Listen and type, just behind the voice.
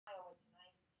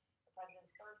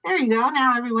There you go.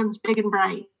 Now everyone's big and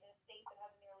bright.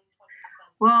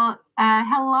 Well,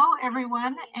 hello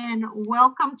everyone, and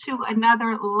welcome to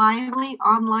another lively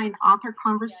online author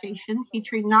conversation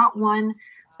featuring not one,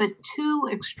 but two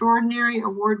extraordinary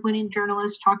award-winning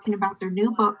journalists talking about their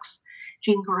new books.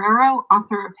 Jean Guerrero,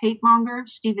 author of Hate Monger,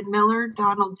 Stephen Miller,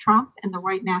 Donald Trump, and the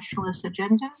White Nationalist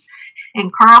Agenda,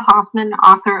 and Carl Hoffman,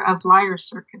 author of Liar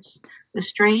Circus, The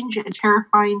Strange and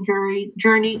Terrifying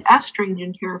Journey, A Strange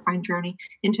and Terrifying Journey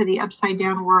into the Upside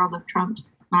Down World of Trump's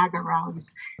MAGA rallies.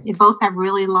 They both have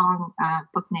really long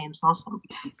book names also.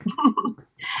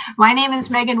 My name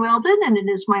is Megan Wilden, and it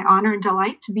is my honor and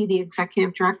delight to be the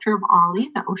Executive Director of OLLI,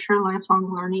 the Osher Lifelong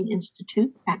Learning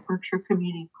Institute at Berkshire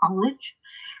Community College.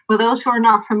 For those who are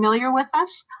not familiar with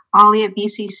us, OLLI at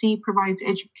BCC provides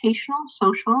educational,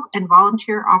 social, and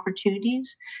volunteer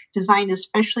opportunities designed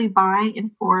especially by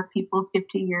and for people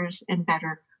 50 years and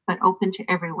better, but open to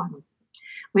everyone.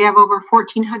 We have over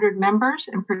 1,400 members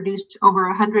and produce over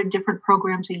 100 different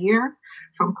programs a year,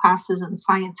 from classes in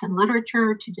science and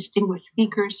literature to distinguished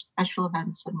speakers, special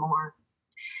events, and more.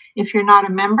 If you're not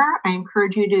a member, I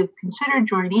encourage you to consider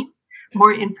joining.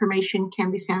 More information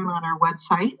can be found on our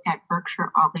website at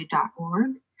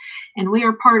berkshireolli.org. And we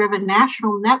are part of a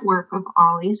national network of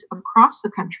OLLIs across the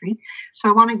country. So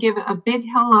I want to give a big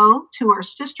hello to our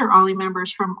sister OLLI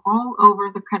members from all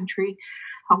over the country: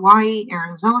 Hawaii,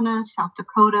 Arizona, South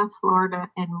Dakota, Florida,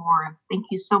 and more. Thank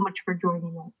you so much for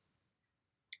joining us.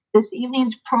 This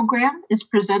evening's program is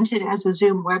presented as a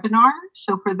Zoom webinar,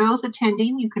 so for those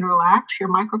attending, you can relax. Your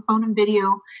microphone and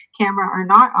video camera are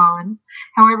not on.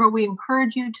 However, we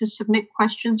encourage you to submit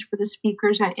questions for the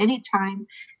speakers at any time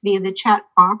via the chat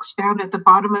box found at the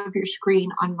bottom of your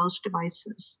screen on most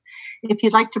devices. If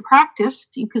you'd like to practice,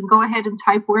 you can go ahead and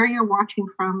type where you're watching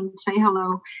from and say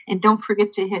hello, and don't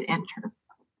forget to hit enter.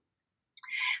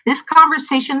 This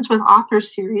Conversations with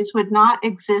Authors series would not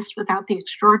exist without the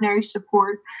extraordinary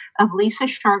support of Lisa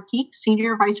Sharkey,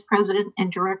 Senior Vice President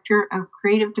and Director of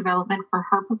Creative Development for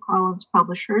HarperCollins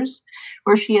Publishers,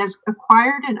 where she has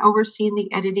acquired and overseen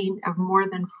the editing of more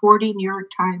than 40 New York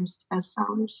Times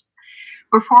bestsellers.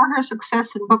 Before her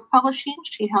success in book publishing,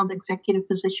 she held executive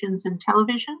positions in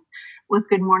television with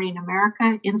Good Morning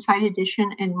America, Inside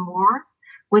Edition, and more,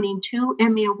 winning 2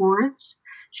 Emmy Awards.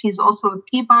 She's also a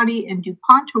Peabody and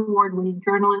DuPont Award-winning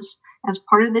journalist as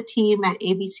part of the team at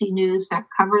ABC News that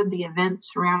covered the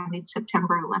events surrounding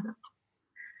September 11th.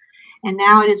 And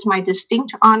now it is my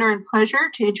distinct honor and pleasure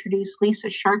to introduce Lisa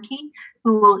Sharkey,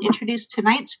 who will introduce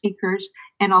tonight's speakers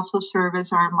and also serve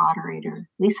as our moderator.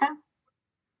 Lisa?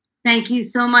 Thank you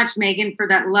so much, Megan, for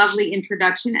that lovely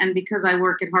introduction. And because I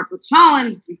work at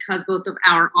HarperCollins, because both of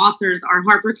our authors are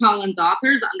HarperCollins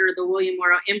authors under the William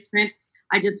Morrow imprint,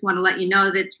 I just want to let you know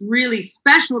that it's really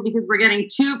special because we're getting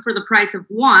 2 for the price of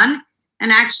 1. And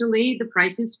actually, the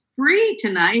price is free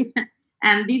tonight.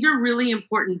 And these are really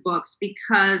important books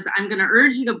because I'm going to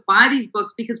urge you to buy these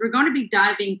books because we're going to be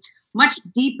diving much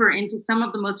deeper into some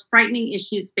of the most frightening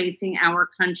issues facing our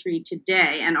country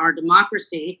today and our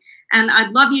democracy. And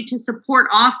I'd love you to support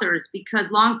authors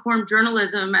because long-form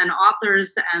journalism and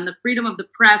authors and the freedom of the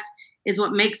press is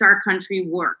what makes our country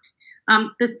work.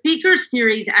 The speaker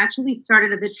series actually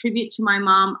started as a tribute to my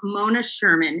mom, Mona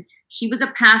Sherman. She was a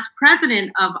past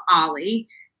president of OLLI,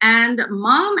 and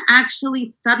Mom actually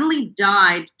suddenly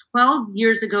died 12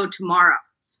 years ago tomorrow.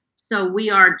 So we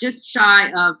are just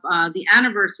shy of the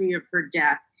anniversary of her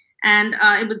death. And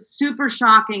it was super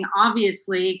shocking,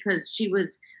 obviously, because she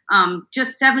was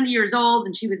just 70 years old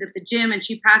and she was at the gym and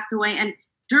she passed away. And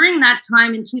during that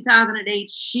time in 2008,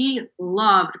 she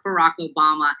loved Barack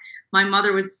Obama. My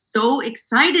mother was so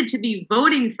excited to be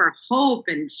voting for hope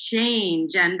and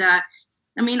change. And I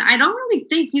don't really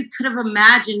think you could have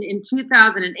imagined in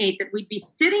 2008 that we'd be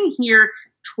sitting here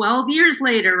 12 years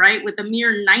later, right, with a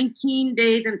mere 19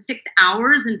 days and 6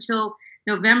 hours until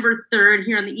November 3rd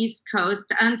here on the East Coast.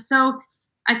 And so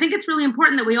I think it's really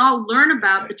important that we all learn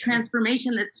about the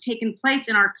transformation that's taken place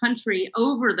in our country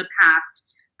over the past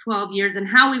 12 years and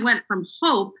how we went from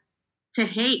hope to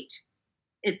hate.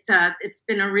 It's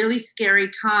been a really scary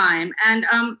time. And,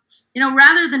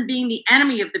 rather than being the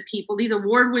enemy of the people, these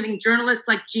award-winning journalists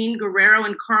like Jean Guerrero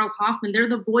and Carl Hoffman, they're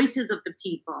the voices of the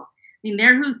people.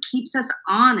 They're who keeps us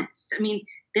honest.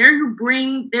 They're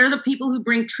the people who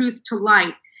bring truth to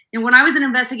light. And when I was an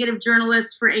investigative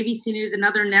journalist for ABC News and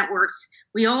other networks,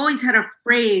 we always had a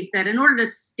phrase that in order to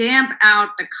stamp out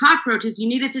the cockroaches, you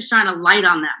needed to shine a light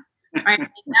on them. right? That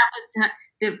was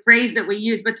the phrase that we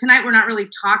used. But tonight we're not really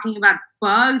talking about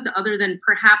bugs other than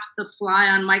perhaps the fly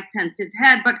on Mike Pence's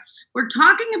head. But we're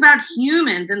talking about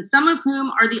humans, and some of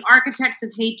whom are the architects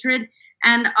of hatred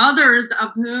and others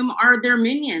of whom are their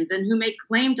minions and who may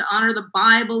claim to honor the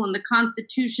Bible and the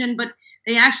Constitution, but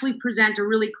they actually present a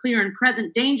really clear and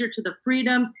present danger to the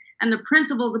freedoms and the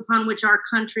principles upon which our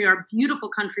country, our beautiful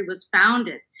country, was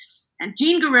founded. And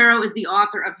Jean Guerrero is the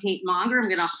author of Hate Monger. I'm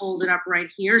going to hold it up right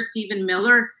here. Stephen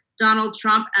Miller, Donald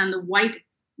Trump, and the White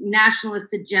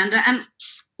Nationalist Agenda. And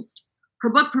her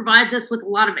book provides us with a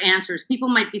lot of answers. People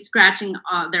might be scratching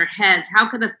their heads. How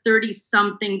could a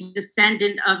 30-something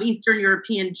descendant of Eastern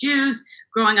European Jews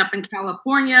growing up in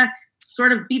California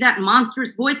sort of be that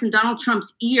monstrous voice in Donald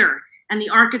Trump's ear and the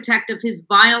architect of his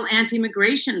vile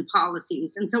anti-immigration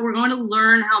policies? And so we're going to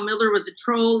learn how Miller was a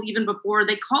troll even before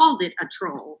they called it a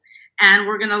troll. And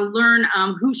we're going to learn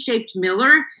who shaped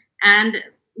Miller and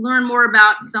learn more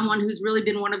about someone who's really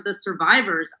been one of the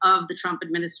survivors of the Trump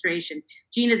administration.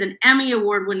 Jean is an Emmy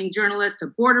award-winning journalist, a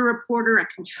border reporter, a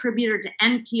contributor to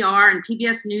NPR and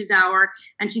PBS NewsHour,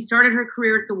 and she started her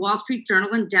career at the Wall Street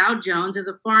Journal and Dow Jones as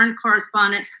a foreign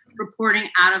correspondent reporting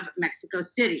out of Mexico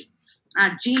City.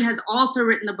 Jean has also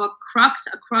written the book Crux,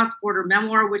 a cross-border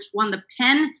memoir, which won the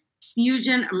Penn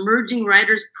Fusion Emerging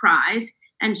Writers Prize.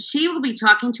 And she will be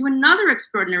talking to another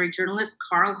extraordinary journalist,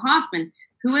 Carl Hoffman,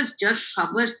 who has just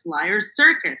published Liar's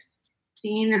Circus,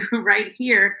 seen right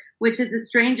here, which is a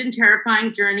strange and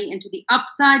terrifying journey into the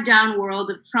upside-down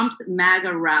world of Trump's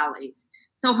MAGA rallies.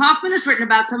 So Hoffman has written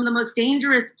about some of the most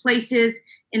dangerous places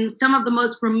in some of the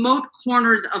most remote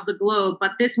corners of the globe,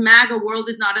 but this MAGA world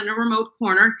is not in a remote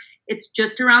corner. It's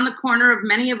just around the corner of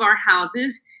many of our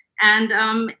houses. And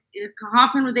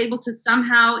Hoffman was able to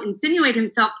somehow insinuate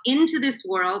himself into this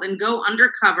world and go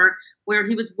undercover, where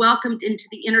he was welcomed into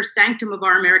the inner sanctum of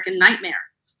our American nightmare.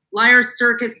 Liar's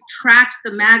Circus tracks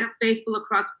the MAGA faithful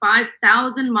across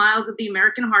 5,000 miles of the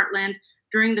American heartland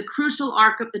during the crucial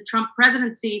arc of the Trump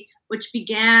presidency, which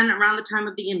began around the time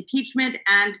of the impeachment,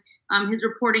 and his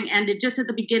reporting ended just at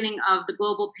the beginning of the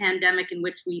global pandemic in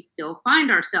which we still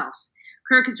find ourselves.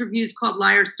 Kirkus Review's called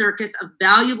Liar's Circus a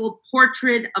valuable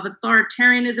portrait of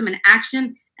authoritarianism in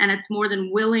action and its more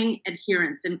than willing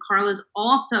adherents. And Carl is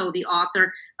also the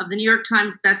author of the New York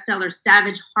Times bestseller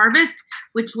Savage Harvest,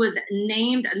 which was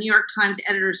named a New York Times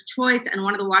editor's choice and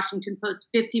one of the Washington Post's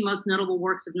 50 most notable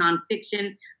works of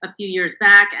nonfiction a few years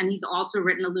back. And he's also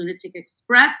written A Lunatic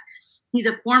Express. He's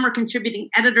a former contributing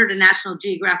editor to National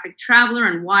Geographic Traveler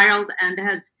and Wired,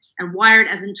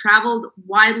 as in traveled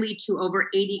widely to over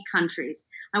 80 countries.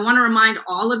 I want to remind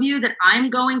all of you that I'm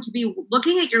going to be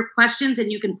looking at your questions, and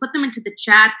you can put them into the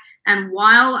chat. And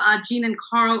while Jean and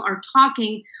Carl are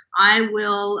talking, I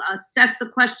will assess the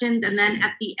questions, and then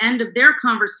at the end of their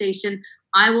conversation,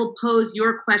 I will pose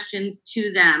your questions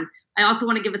to them. I also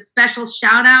want to give a special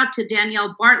shout out to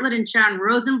Danielle Bartlett and Sharon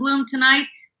Rosenblum tonight,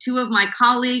 two of my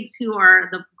colleagues who are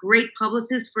the great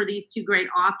publicists for these two great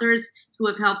authors who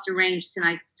have helped arrange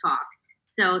tonight's talk.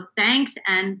 So thanks,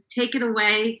 and take it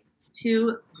away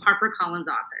to HarperCollins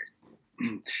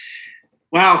authors.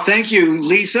 Wow, thank you,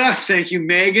 Lisa. Thank you,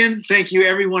 Megan. Thank you,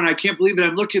 everyone. I can't believe it.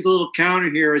 I'm looking at the little counter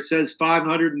here. It says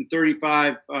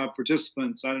 535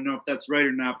 participants. I don't know if that's right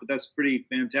or not, but that's pretty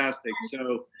fantastic.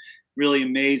 So really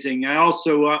amazing. I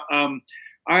also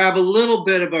I have a little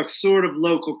bit of a sort of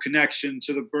local connection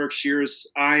to the Berkshires.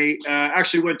 I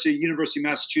actually went to University of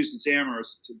Massachusetts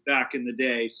Amherst back in the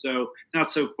day, so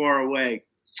not so far away.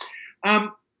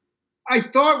 I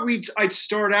thought I'd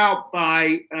start out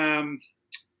by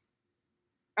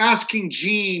asking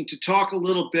Jean to talk a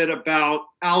little bit about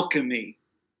alchemy,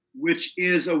 which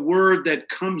is a word that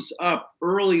comes up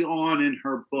early on in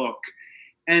her book.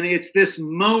 And it's this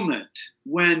moment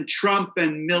when Trump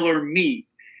and Miller meet.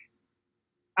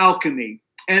 Alchemy.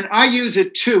 And I use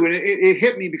it too, and it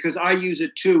hit me because I use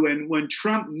it too. And when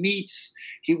Trump meets,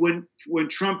 when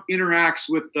Trump interacts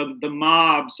with the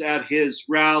mobs at his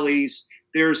rallies,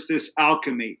 there's this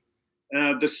alchemy,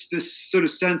 this sort of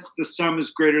sense that the sum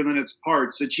is greater than its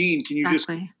parts. So Jean, can you just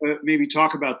maybe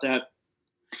talk about that?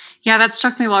 Yeah, that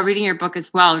struck me while reading your book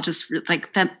as well. Just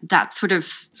like that sort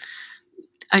of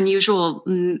unusual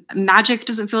magic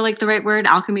doesn't feel like the right word.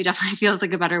 Alchemy definitely feels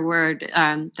like a better word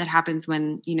that happens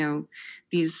when,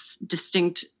 these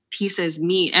distinct pieces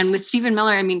meet. And with Stephen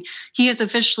Miller, I mean, he is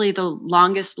officially the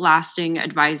longest lasting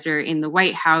advisor in the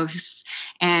White House.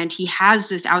 And he has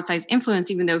this outsized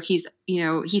influence, even though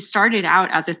he started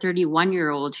out as a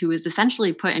 31-year-old who was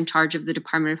essentially put in charge of the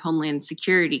Department of Homeland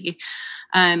Security.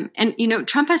 And,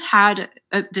 Trump has had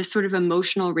this sort of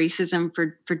emotional racism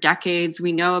for decades.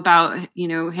 We know about,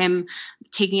 him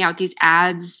taking out these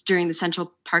ads during the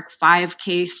Central Park 5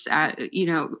 case,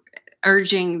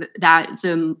 urging that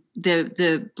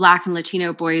the Black and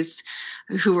Latino boys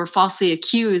who were falsely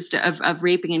accused of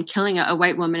raping and killing a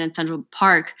white woman in Central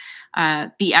Park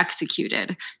be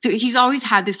executed. So he's always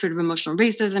had this sort of emotional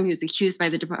racism. He was accused by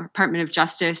the Department of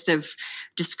Justice of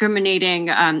discriminating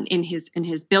in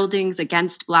his buildings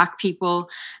against Black people.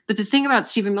 But the thing about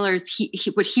Stephen Miller is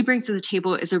what he brings to the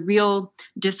table is a real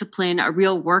discipline, a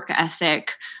real work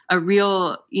ethic, a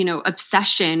real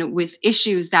obsession with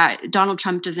issues that Donald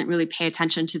Trump doesn't really pay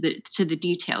attention to the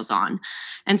details on.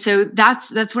 And so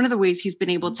that's one of the ways he's been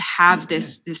able to have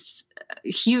this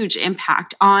huge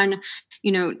impact on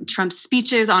Trump's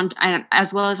speeches on,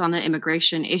 as well as on the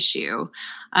immigration issue.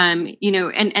 And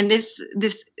this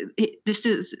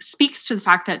speaks to the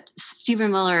fact that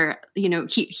Stephen Miller,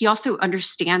 he also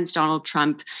understands Donald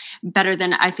Trump better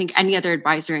than I think any other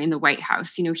advisor in the White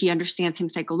House. He understands him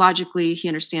psychologically, he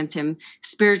understands him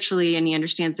spiritually, and he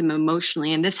understands him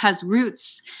emotionally. And this has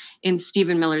roots in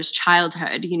Stephen Miller's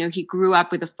childhood. He grew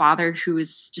up with a father who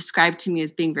was described to me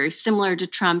as being very similar to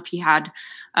Trump.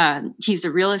 He's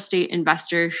a real estate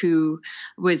investor who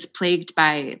was plagued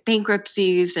by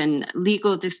bankruptcies and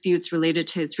legal disputes related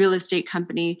to his real estate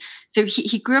company. So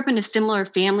he grew up in a similar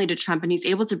family to Trump, and he's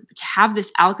able to have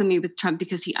this alchemy with Trump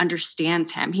because he understands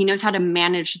him. He knows how to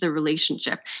manage the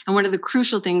relationship. And one of the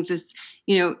crucial things is,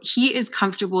 he is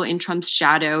comfortable in Trump's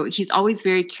shadow. He's always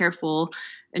very careful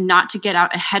not to get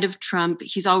out ahead of Trump.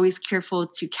 He's always careful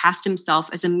to cast himself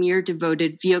as a mere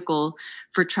devoted vehicle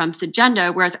for Trump's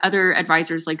agenda, whereas other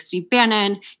advisors like Steve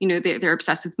Bannon, they're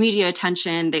obsessed with media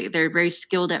attention. They're very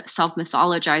skilled at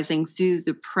self-mythologizing through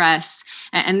the press,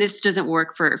 and this doesn't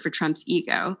work for Trump's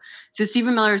ego. So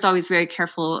Stephen Miller is always very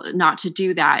careful not to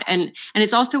do that, and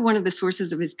it's also one of the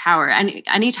sources of his power. And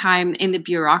anytime in the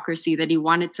bureaucracy that he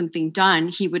wanted something done,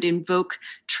 he would invoke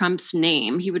Trump's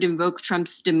name. He would invoke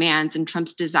Trump's demands and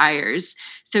Trump's desires.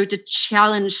 So to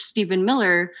challenge Stephen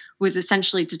Miller was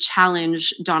essentially to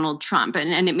challenge Donald Trump.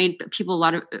 And it made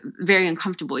people very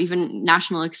uncomfortable, even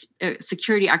national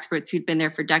security experts who'd been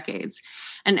there for decades.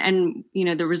 And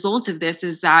the result of this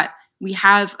is that we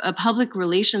have a public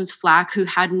relations flack who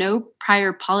had no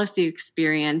prior policy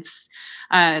experience,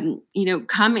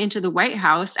 come into the White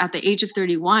House at the age of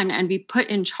 31 and be put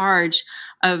in charge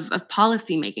of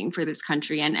policy making for this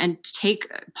country and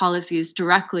take policies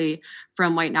directly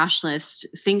from white nationalist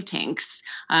think tanks,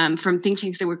 from think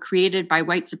tanks that were created by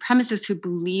white supremacists who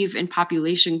believe in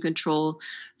population control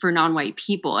for non-white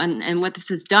people. And what this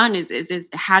has done is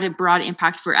had a broad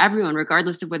impact for everyone,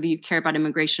 regardless of whether you care about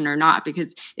immigration or not,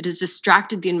 because it has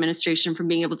distracted the administration from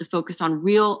being able to focus on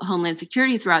real homeland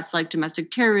security threats like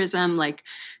domestic terrorism, like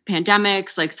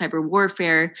pandemics, like cyber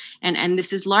warfare. And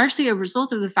this is largely a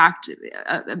result of the fact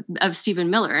of Stephen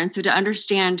Miller. And so to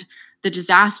understand the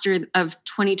disaster of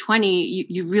 2020,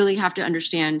 you really have to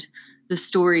understand the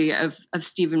story of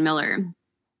Stephen Miller.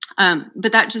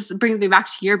 But that just brings me back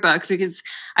to your book, because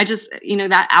I just,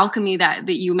 that alchemy that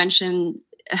you mentioned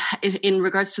in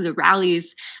regards to the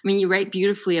rallies, I mean, you write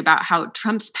beautifully about how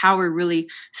Trump's power really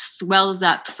swells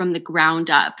up from the ground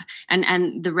up,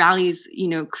 and the rallies,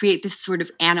 create this sort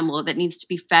of animal that needs to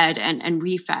be fed and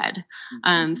refed.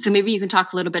 So maybe you can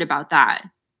talk a little bit about that.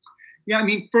 Yeah, I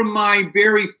mean, from my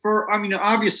very first,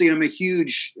 obviously I'm a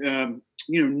huge,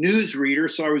 news reader.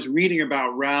 So I was reading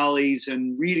about rallies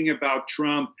and reading about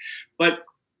Trump. But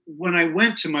when I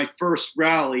went to my first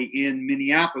rally in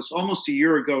Minneapolis, almost a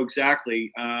year ago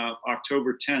exactly,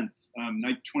 October 10th,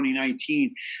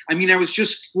 2019, I was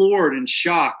just floored and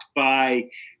shocked by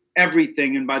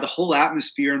everything and by the whole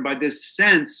atmosphere and by this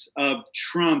sense of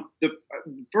Trump. The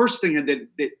first thing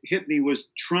that hit me was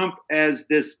Trump as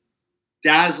this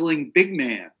dazzling big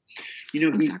man.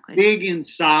 Exactly. He's big in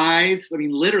size.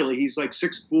 Literally, he's like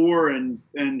 6'4",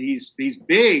 and he's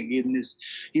big, and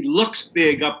he looks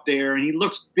big up there, and he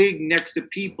looks big next to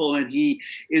people, and he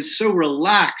is so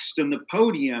relaxed on the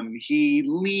podium. He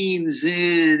leans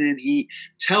in and he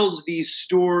tells these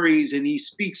stories, and he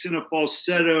speaks in a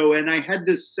falsetto. And I had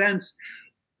this sense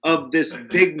of this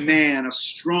big man, a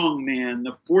strong man,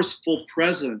 the forceful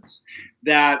presence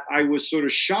that I was sort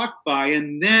of shocked by.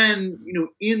 And then,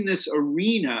 in this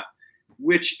arena,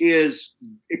 which is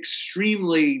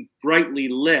extremely brightly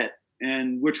lit,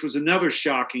 and which was another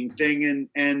shocking thing.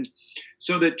 And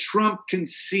so that Trump can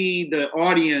see the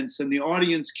audience, and the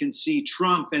audience can see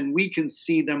Trump, and we can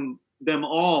see them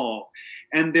all.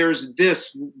 And there's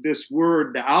this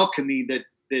word, the alchemy,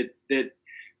 that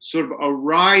sort of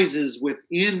arises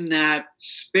within that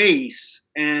space.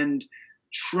 And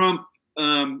Trump,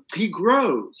 he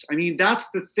grows. I mean, that's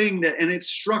the thing and it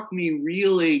struck me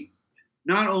really,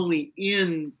 not only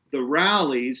in the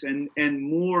rallies and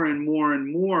more and more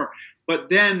and more, but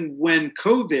then when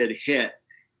COVID hit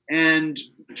and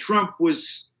Trump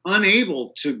was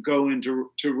unable to go into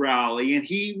rally, and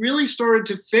he really started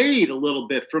to fade a little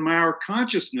bit from our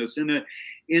consciousness in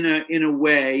a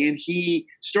way, and he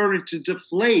started to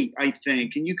deflate, I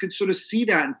think, and you could sort of see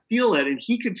that and feel it, and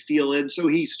he could feel it. And so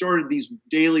he started these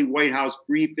daily White House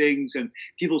briefings, and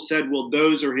people said, well,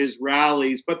 those are his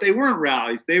rallies, but they weren't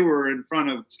rallies. They were in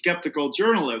front of skeptical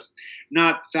journalists,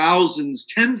 not thousands,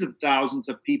 tens of thousands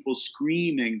of people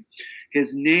screaming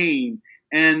his name.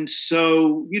 And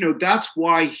so, that's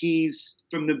why he's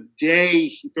from the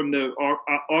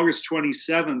August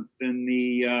 27th and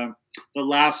the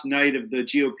last night of the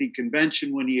GOP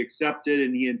convention when he accepted,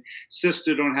 and he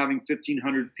insisted on having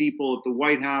 1,500 people at the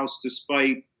White House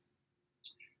despite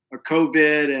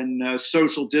COVID and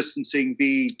social distancing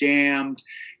be damned.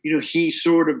 He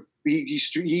sort of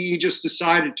he just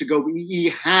decided to go. He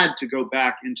had to go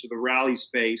back into the rally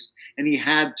space, and he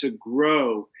had to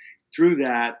grow through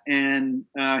that, and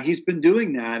he's been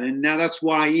doing that, and now that's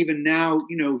why even now,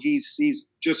 he's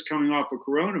just coming off of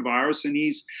coronavirus, and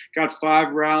he's got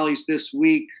 5 rallies this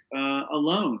week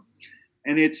alone,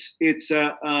 and it's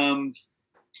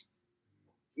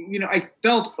I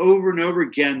felt over and over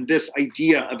again this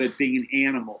idea of it being an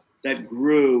animal that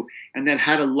grew and that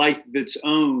had a life of its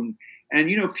own,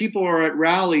 and people are at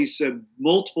rallies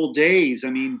multiple days.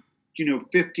 I mean,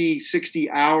 50, 60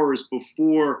 hours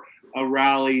before a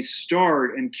rally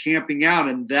start and camping out,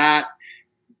 and that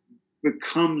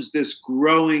becomes this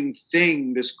growing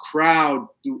thing, this crowd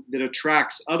that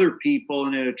attracts other people,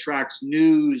 and it attracts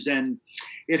news, and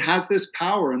it has this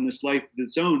power and this life of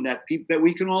its own that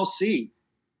we can all see.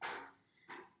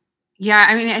 Yeah,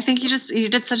 I mean, I think you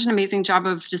did such an amazing job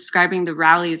of describing the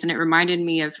rallies, and it reminded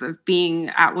me of being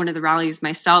at one of the rallies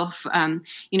myself.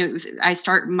 I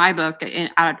start my book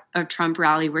at a Trump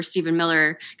rally where Stephen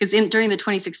Miller, because during the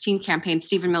 2016 campaign,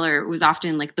 Stephen Miller was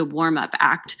often like the warm-up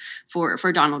act for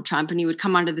Donald Trump, and he would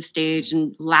come onto the stage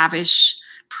and lavish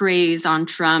praise on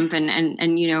Trump,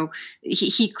 and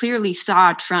he clearly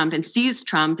saw Trump and sees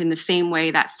Trump in the same way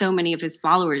that so many of his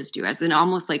followers do, as an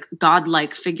almost like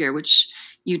godlike figure, which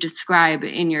you describe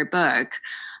in your book.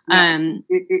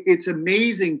 It's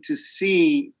amazing to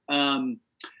see,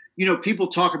 people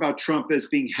talk about Trump as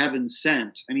being heaven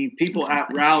sent. I mean, people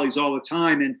at rallies all the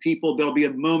time, and there'll be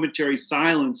a momentary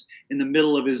silence in the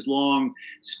middle of his long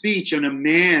speech, and a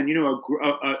man,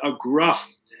 a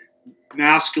gruff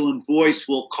masculine voice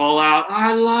will call out,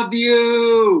 "I love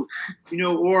you,"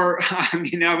 or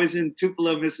I was in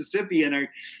Tupelo, Mississippi, and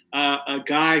a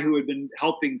guy who had been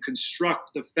helping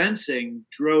construct the fencing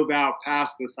drove out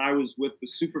past us. I was with the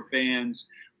super fans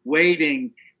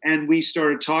waiting, and we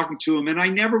started talking to him, and I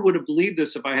never would have believed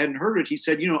this if I hadn't heard it. He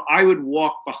said, I would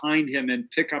walk behind him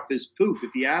and pick up his poop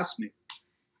if he asked me.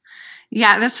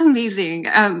 Yeah, that's amazing.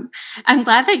 I'm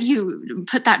glad that you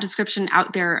put that description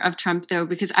out there of Trump, though,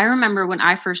 because I remember when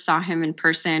I first saw him in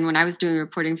person, when I was doing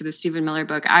reporting for the Stephen Miller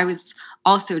book, I was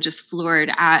also just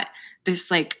floored at this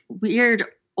weird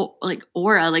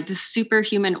aura, this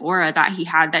superhuman aura that he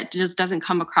had that just doesn't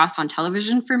come across on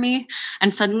television for me.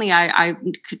 And suddenly I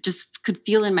could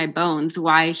feel in my bones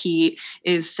why he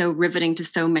is so riveting to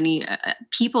so many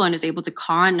people and is able to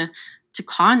con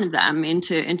them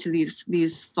into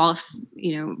these false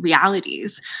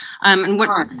realities.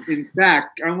 In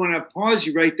fact, I want to pause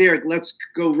you right there. Let's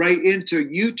go right into,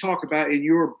 you talk about in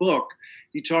your book,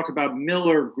 you talk about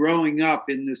Miller growing up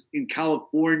in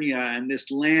California and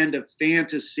this land of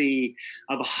fantasy,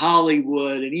 of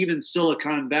Hollywood, and even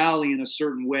Silicon Valley in a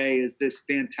certain way is this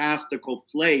fantastical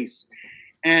place.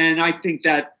 And I think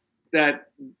that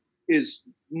is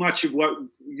much of what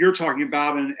you're talking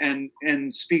about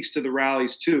and speaks to the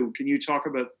rallies too. Can you talk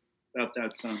about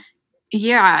that some?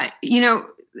 Yeah,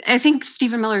 I think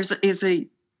Stephen Miller is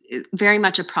very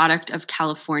much a product of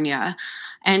California.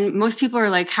 And most people are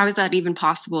like, how is that even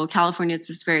possible? California is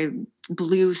this very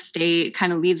blue state,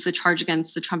 kind of leads the charge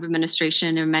against the Trump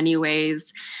administration in many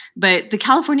ways. But the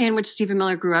California in which Stephen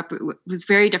Miller grew up was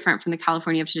very different from the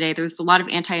California of today. There was a lot of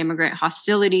anti-immigrant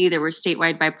hostility. There were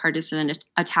statewide bipartisan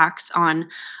attacks on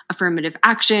affirmative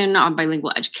action, on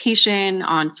bilingual education,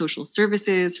 on social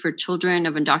services for children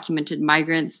of undocumented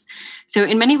migrants. So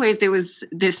in many ways, there was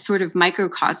this sort of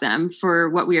microcosm for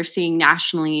what we are seeing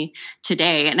nationally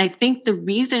today. And I think the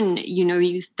reason,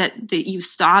 that you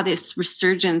saw this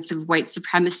resurgence of white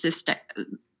supremacist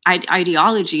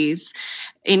ideologies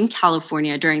in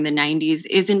California during the 90s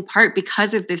is in part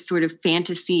because of this sort of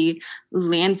fantasy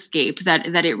landscape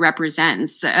that it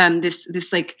represents.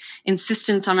 This like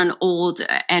insistence on an old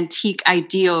antique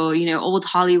ideal, you know, old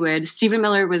Hollywood. Stephen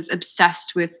Miller was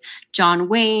obsessed with John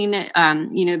Wayne,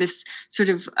 you know, this sort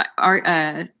of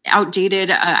outdated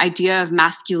idea of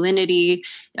masculinity,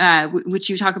 which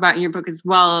you talk about in your book as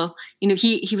well. You know,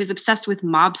 he was obsessed with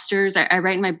mobsters. I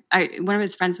write in one of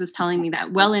his friends was telling me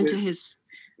that well into his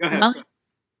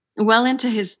well into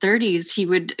his 30s, he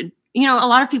would, you know, a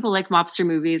lot of people like mobster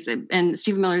movies, and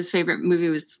Stephen Miller's favorite movie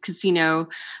was Casino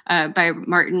by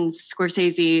Martin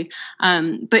Scorsese.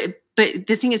 But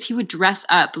the thing is, he would dress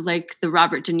up like the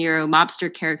Robert De Niro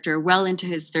mobster character well into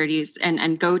his 30s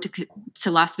and go to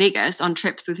Las Vegas on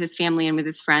trips with his family and with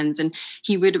his friends. And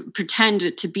he would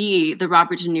pretend to be the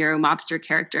Robert De Niro mobster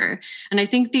character. And I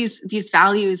think these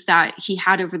values that he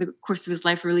had over the course of his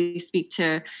life really speak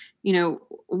to, you know,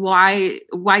 why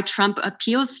Trump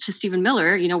appeals to Stephen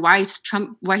Miller, you know, why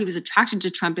he was attracted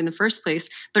to Trump in the first place,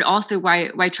 but also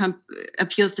why Trump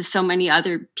appeals to so many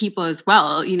other people as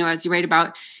well. You know, as you write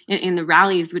about in the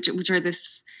rallies, which are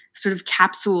this sort of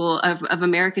capsule of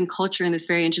American culture in this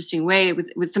very interesting way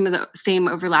with some of the same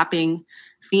overlapping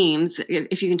themes,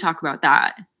 if you can talk about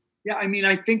that. Yeah, I mean,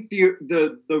 I think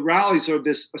the rallies are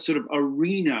this sort of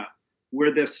arena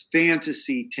where this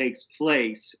fantasy takes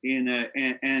place and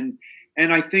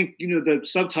I think, you know, the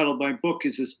subtitle of my book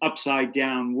is this upside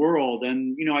down world.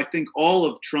 And, you know, I think all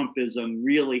of Trumpism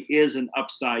really is an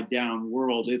upside down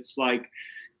world. It's like,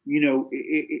 you know,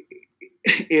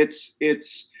 it's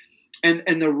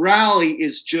and the rally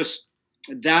is just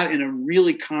that in a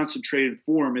really concentrated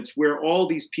form. It's where all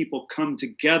these people come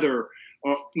together,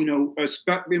 you know,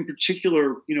 in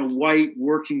particular, you know, white,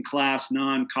 working class,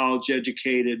 non-college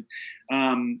educated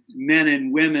men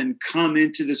and women come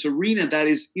into this arena that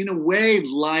is, in a way,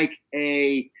 like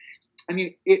I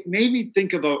mean, it made me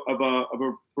think of a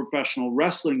professional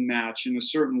wrestling match in a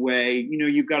certain way. You know,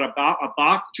 you've got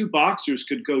two boxers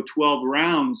could go 12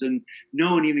 rounds and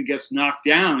no one even gets knocked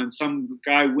down and some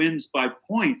guy wins by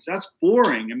points. That's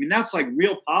boring. I mean, that's like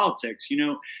real politics, you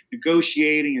know,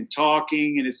 negotiating and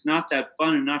talking, and it's not that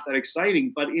fun and not that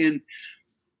exciting. But in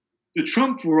the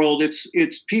Trump world,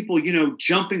 it's people, you know,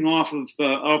 jumping off of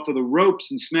the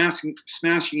ropes and smashing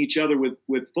each other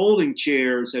with folding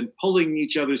chairs and pulling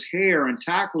each other's hair and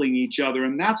tackling each other,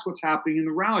 and that's what's happening in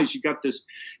the rallies. You got this,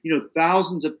 you know,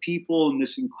 thousands of people and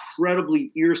this incredibly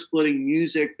ear-splitting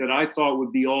music that I thought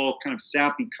would be all kind of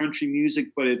sappy country music,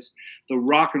 but it's the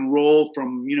rock and roll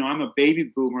from, you know, I'm a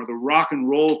baby boomer, the rock and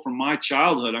roll from my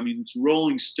childhood. I mean, it's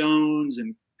Rolling Stones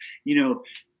and, you know,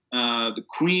 the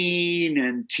Queen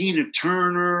and Tina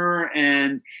Turner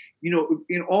and, you know,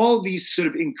 in all these sort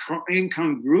of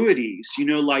incongruities, you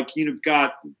know, like you've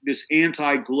got this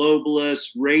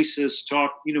anti-globalist, racist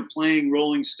talk, you know, playing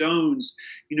Rolling Stones,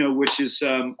 you know, which is,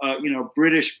 you know,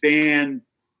 British band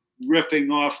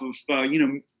riffing off of, you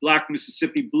know, Black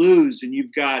Mississippi Blues. And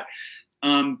you've got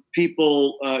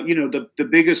people, you know, the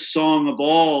biggest song of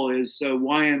all is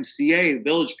YMCA,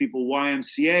 Village People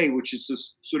YMCA, which is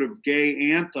this sort of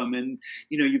gay anthem. And,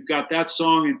 you know, you've got that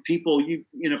song and people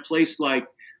in a place like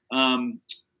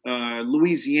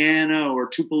Louisiana or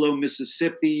Tupelo,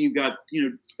 Mississippi, you've got, you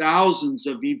know, thousands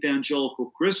of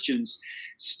evangelical Christians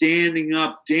standing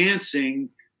up, dancing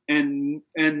and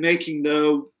making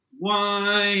the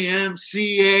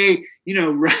YMCA, you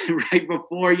know, right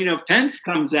before, you know, Pence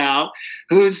comes out,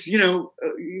 who's,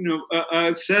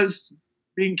 says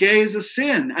being gay is a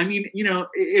sin. I mean, you know,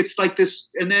 it's like this.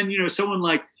 And then, you know, someone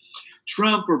like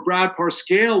Trump or Brad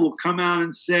Parscale will come out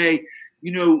and say,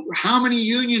 you know, how many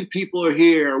union people are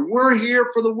here? We're here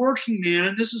for the working man.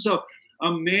 And this is a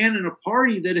man in a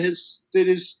party that is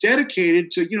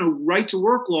dedicated to, you know, right to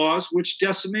work laws, which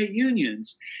decimate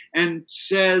unions, and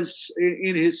says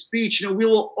in his speech, you know, we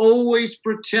will always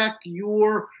protect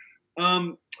your,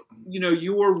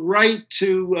 your right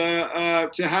to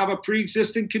have a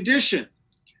pre-existing condition,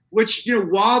 which, you know,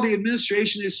 while the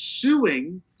administration is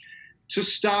suing to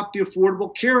stop the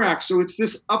Affordable Care Act. So it's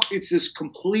this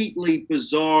completely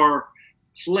bizarre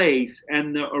place,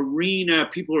 and the arena,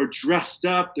 people are dressed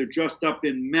up. They're dressed up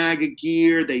in MAGA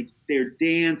gear. They're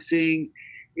dancing.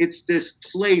 It's this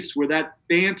place where that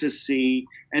fantasy,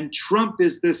 and Trump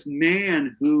is this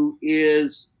man who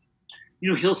is, you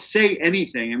know, he'll say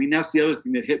anything. I mean, that's the other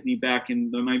thing that hit me back in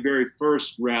my very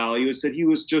first rally, was that he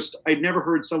was just, I'd never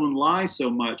heard someone lie so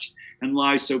much and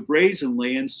lie so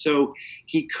brazenly. And so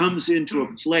he comes into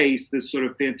a place, this sort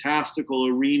of fantastical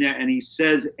arena, and he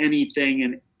says anything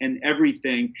and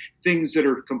everything, things that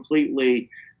are completely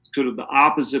sort of the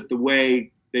opposite the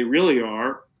way they really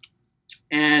are.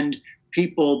 And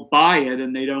people buy it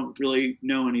and they don't really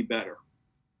know any better.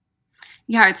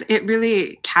 Yeah, it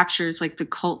really captures like the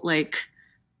cult-like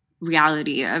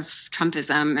reality of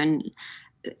Trumpism. And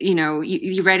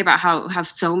you write about how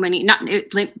so many, not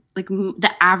like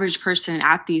the average person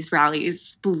at these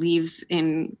rallies believes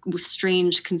in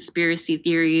strange conspiracy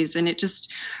theories. And it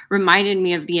just reminded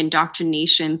me of the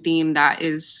indoctrination theme that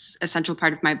is a central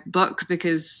part of my book,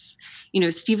 because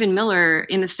Stephen Miller,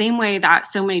 in the same way that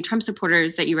so many Trump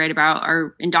supporters that you write about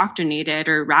are indoctrinated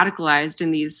or radicalized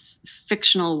in these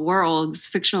fictional worlds,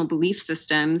 fictional belief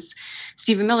systems,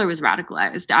 Stephen Miller was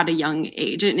radicalized at a young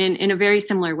age in a very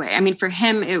similar way. I mean, for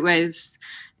him, it was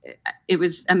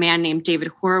a man named David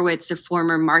Horowitz, a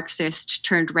former Marxist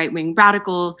turned right-wing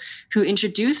radical, who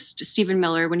introduced Stephen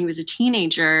Miller when he was a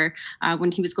teenager,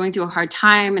 when he was going through a hard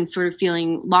time and sort of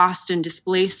feeling lost and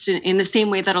displaced in the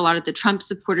same way that a lot of the Trump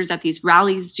supporters at these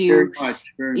rallies do.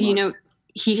 Very much.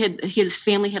 His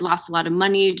family had lost a lot of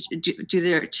money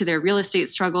due to their real estate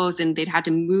struggles, and they'd had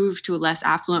to move to a less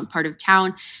affluent part of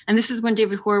town. And this is when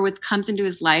David Horowitz comes into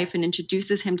his life and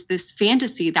introduces him to this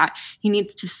fantasy that he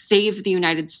needs to save the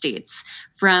United States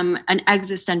from an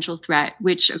existential threat,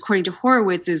 which, according to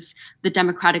Horowitz, is the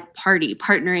Democratic Party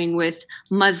partnering with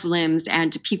Muslims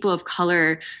and people of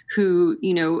color who,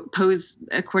 pose,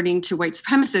 according to white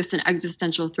supremacists, an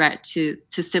existential threat to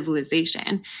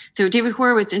civilization. So David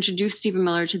Horowitz introduced Stephen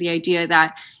Miller to the idea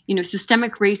that,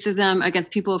 systemic racism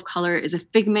against people of color is a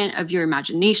figment of your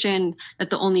imagination, that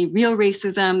the only real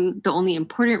racism, the only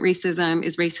important racism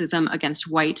is racism against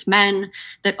white men,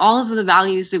 that all of the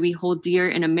values that we hold dear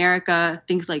in America,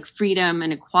 things like freedom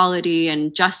and equality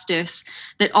and justice,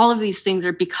 that all of these things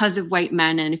are because of white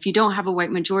men. And if you don't have a white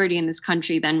majority in this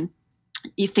country, then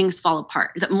things fall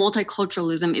apart. That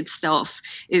multiculturalism itself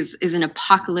is an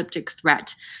apocalyptic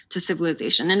threat to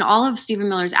civilization. And all of Stephen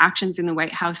Miller's actions in the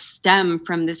White House stem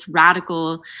from this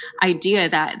radical idea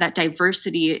that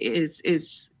diversity it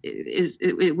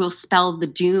will spell the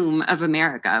doom of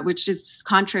America, which is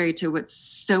contrary to what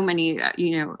so many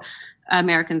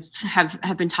Americans have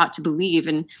been taught to believe.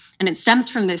 And it stems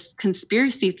from this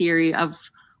conspiracy theory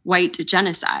of white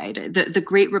genocide, the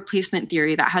great replacement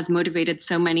theory that has motivated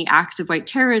so many acts of white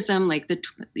terrorism, like the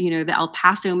El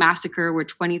Paso massacre, where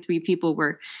 23 people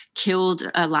were killed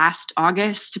last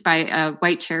August by a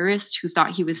white terrorist who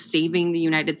thought he was saving the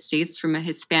United States from a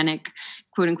Hispanic,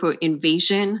 quote unquote,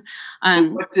 invasion.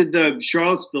 What did the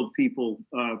Charlottesville people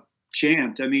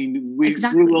chant? I mean, we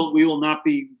will not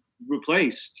be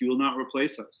replaced. You will not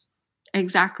replace us.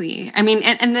 Exactly. I mean,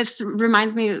 and this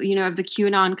reminds me, of the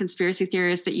QAnon conspiracy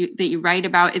theorists that you write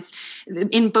about. It's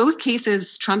in both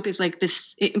cases, Trump is like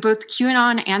this, both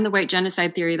QAnon and the white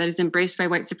genocide theory that is embraced by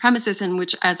white supremacists, and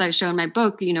which, as I show in my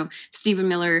book, Stephen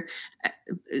Miller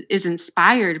is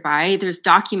inspired by. There's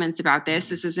documents about this.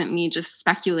 This isn't me just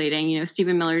speculating.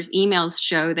 Stephen Miller's emails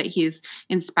show that he's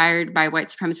inspired by white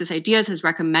supremacist ideas, has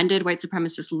recommended white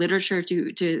supremacist literature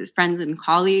to friends and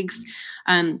colleagues.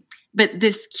 But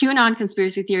this QAnon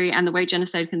conspiracy theory and the white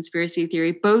genocide conspiracy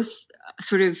theory both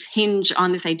sort of hinge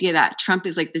on this idea that Trump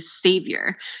is like this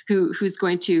savior who's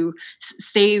going to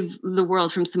save the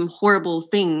world from some horrible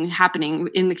thing happening.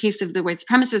 In the case of the white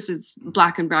supremacists, it's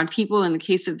Black and brown people. In the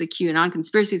case of the QAnon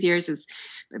conspiracy theorists, it's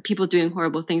people doing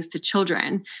horrible things to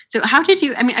children. So how did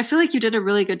you, I feel like you did a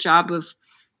really good job of,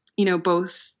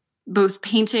 both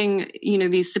painting,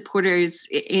 these supporters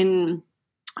in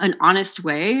an honest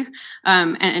way,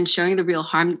 and showing the real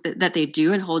harm that they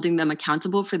do and holding them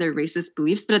accountable for their racist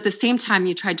beliefs. But at the same time,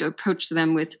 you tried to approach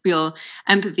them with real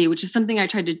empathy, which is something I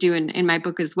tried to do in my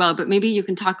book as well. But maybe you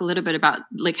can talk a little bit about,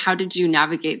 like, how did you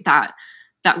navigate that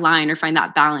line or find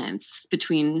that balance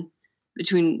between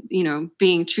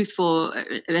being truthful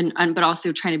and but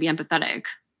also trying to be empathetic?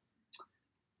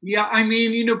 Yeah, I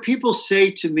mean, people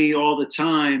say to me all the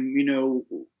time,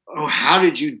 oh, how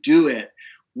did you do it?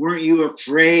 Weren't you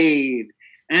afraid?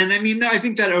 And I mean, I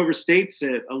think that overstates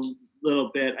it a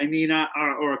little bit. I mean,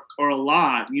 or a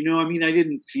lot. I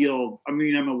didn't feel. I'm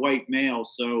a white male,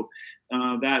 so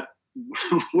that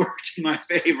worked in my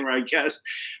favor, I guess.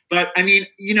 But I mean,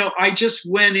 I just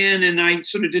went in and I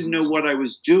sort of didn't know what I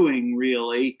was doing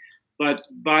really. But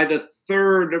by the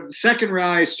second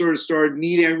rally, I sort of started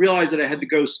meeting. I realized that I had to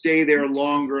go stay there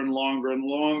longer and longer and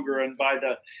longer. And by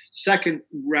the second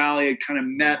rally, I kind of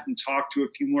met and talked to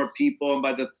a few more people. And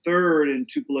by the third in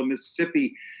Tupelo,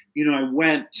 Mississippi, I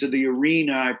went to the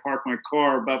arena. I parked my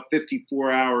car about 54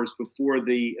 hours before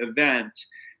the event.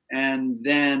 And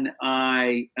then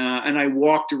I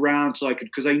walked around so I could,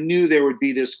 because I knew there would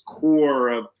be this core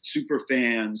of super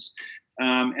fans.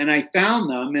 And I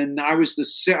found them, and I was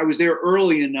there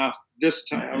early enough this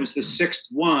time I was the sixth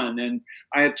one, and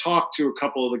I had talked to a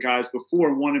couple of the guys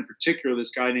before. One in particular,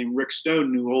 this guy named Rick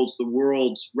Stone, who holds the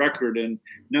world's record in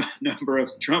number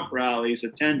of Trump rallies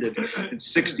attended.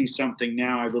 It's 60 something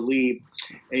now, I believe.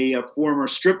 A former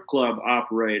strip club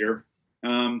operator.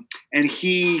 And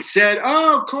he said,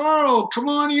 "Oh, Carl, come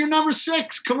on, you're number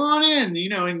 6. Come on in,"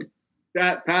 and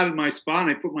that patted my spine.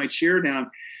 I put my chair down.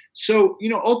 So,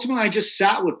 ultimately I just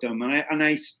sat with them, and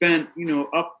I spent,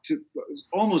 up to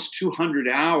almost 200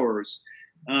 hours,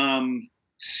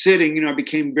 sitting. I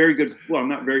became very good. Well,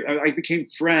 not very, I became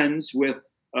friends with,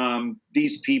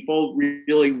 these people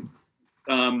really,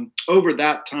 over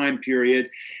that time period.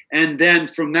 And then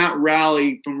from that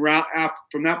rally, from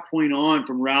that point on,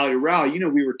 from rally to rally,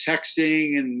 we were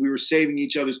texting and we were saving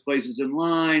each other's places in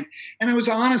line. And I was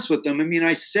honest with them. I mean,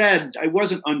 I said, I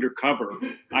wasn't undercover.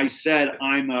 I said,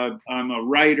 I'm a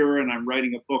writer, and I'm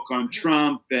writing a book on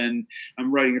Trump, and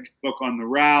I'm writing a book on the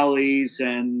rallies.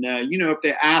 And, if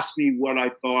they asked me what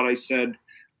I thought, I said,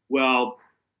 well,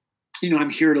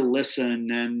 I'm here to listen.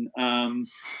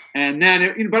 And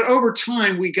then, but over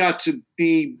time we got to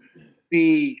be,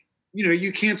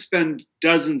 you can't spend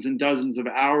dozens and dozens of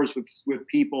hours with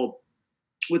people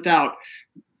without,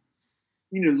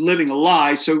 living a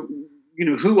lie. So,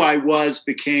 who I was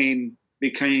became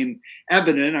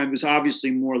evident. I was obviously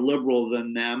more liberal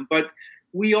than them, but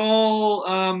we all,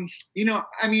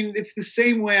 it's the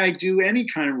same way I do any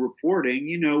kind of reporting,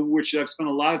 which I've spent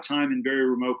a lot of time in very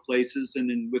remote places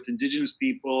and with indigenous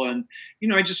people. And,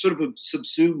 I just sort of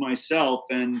subsume myself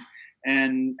and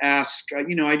ask,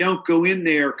 I don't go in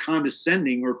there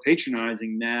condescending or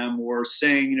patronizing them or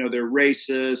saying, they're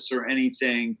racist or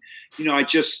anything. I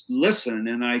just listen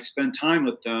and I spend time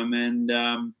with them. And,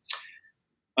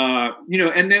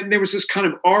 and then there was this kind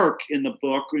of arc in the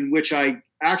book in which I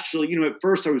actually, at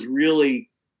first I was really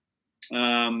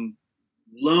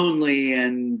lonely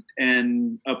and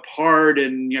apart,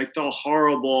 and I felt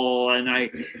horrible, and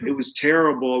it was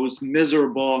terrible. It was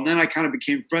miserable. And then I kind of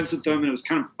became friends with them, and it was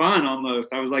kind of fun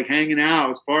almost. I was like hanging out. I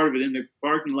was part of it in the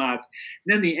parking lots.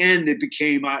 And then in the end, it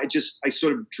became, I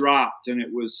sort of dropped, and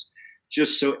it was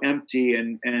just so empty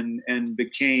and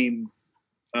became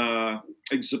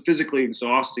physically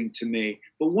exhausting to me.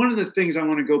 But one of the things I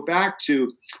want to go back to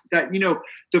is that,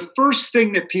 the first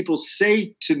thing that people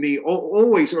say to me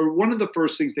always, or one of the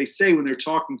first things they say when they're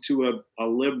talking to a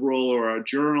liberal or a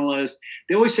journalist,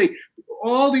 they always say,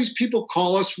 all these people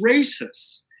call us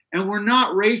racists, and we're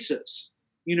not racist.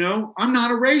 I'm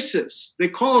not a racist. They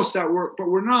call us that word, but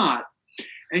we're not.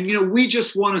 And, we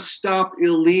just want to stop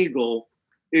illegals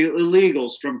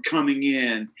from coming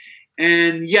in.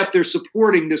 And yet they're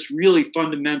supporting this really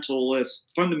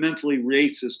fundamentally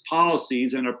racist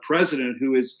policies and a president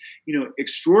who is,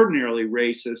 extraordinarily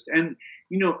racist. And,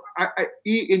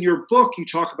 in your book, you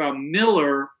talk about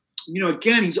Miller,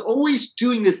 again, he's always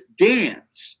doing this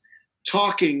dance,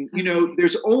 talking,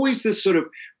 there's always this sort of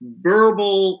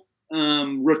verbal,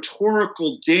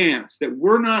 rhetorical dance that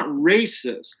we're not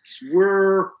racists.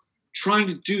 We're trying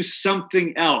to do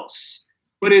something else.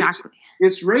 But exactly.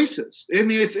 It's racist. I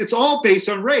mean, it's all based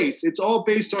on race. It's all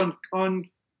based on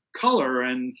color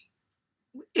and.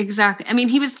 Exactly. I mean,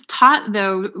 he was taught,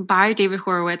 though, by David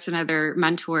Horowitz and other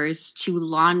mentors to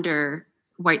launder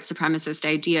white supremacist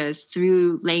ideas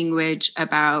through language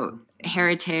about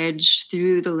heritage,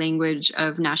 through the language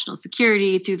of national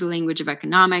security, through the language of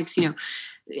economics.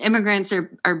 Immigrants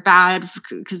are bad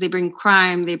because they bring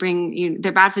crime. They're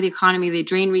bad for the economy. They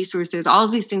drain resources. All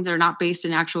of these things are not based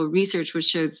in actual research, which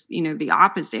shows, the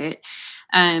opposite.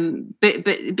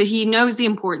 But he knows the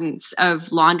importance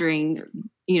of laundering,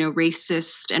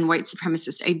 racist and white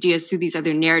supremacist ideas through these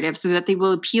other narratives so that they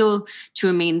will appeal to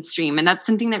a mainstream. And that's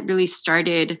something that really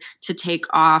started to take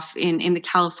off in the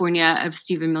California of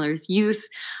Stephen Miller's youth.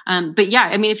 But yeah,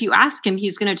 I mean, if you ask him,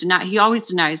 he's going to deny, he always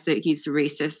denies that he's a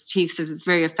racist. He says it's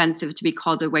very offensive to be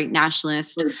called a white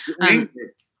nationalist.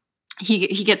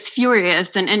 He gets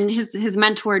furious, and his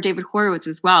mentor David Horowitz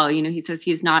as well. He says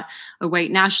he's not a white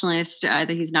nationalist, that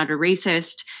he's not a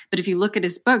racist. But if you look at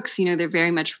his books, they're very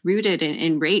much rooted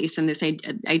in race and this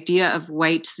idea of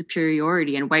white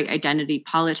superiority and white identity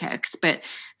politics. But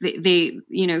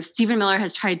Stephen Miller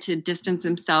has tried to distance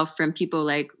himself from people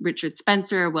like Richard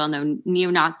Spencer, a well-known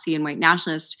neo-Nazi and white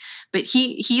nationalist. But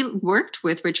he worked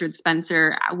with Richard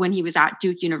Spencer when he was at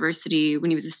Duke University, when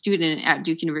he was a student at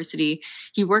Duke University.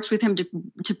 He worked with him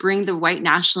to bring the white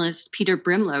nationalist Peter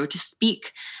Brimlow to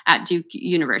speak at Duke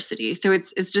University. So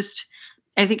it's just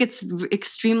I think it's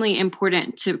extremely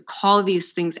important to call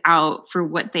these things out for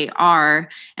what they are.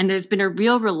 And there's been a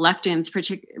real reluctance,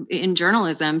 in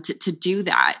journalism, to do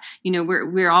that. You know,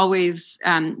 we're always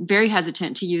very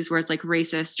hesitant to use words like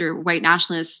racist or white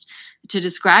nationalist to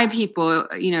describe people,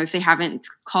 you know, if they haven't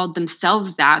called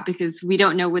themselves that, because we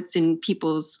don't know what's in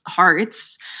people's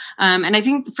hearts. And I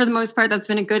think for the most part, that's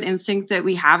been a good instinct that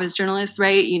we have as journalists,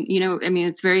 right? You know, I mean,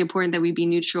 it's very important that we be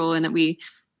neutral and that we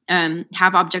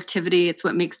have objectivity. It's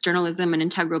what makes journalism an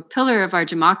integral pillar of our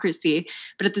democracy.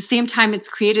 But at the same time, it's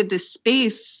created this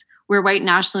space where white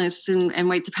nationalists and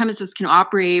white supremacists can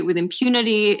operate with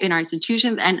impunity in our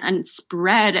institutions and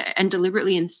spread and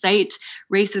deliberately incite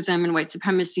racism and white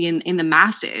supremacy in the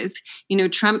masses. You know,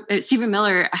 Stephen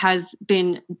Miller has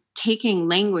been taking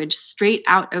language straight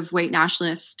out of white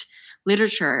nationalist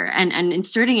literature and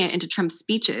inserting it into Trump's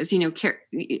speeches, you know,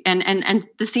 and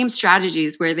the same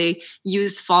strategies where they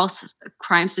use false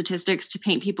crime statistics to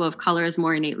paint people of color as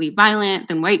more innately violent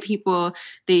than white people.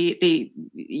 They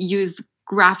use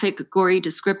graphic, gory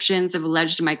descriptions of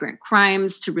alleged migrant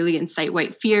crimes to really incite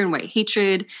white fear and white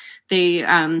hatred. They,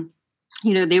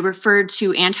 you know, they referred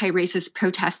to anti-racist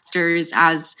protesters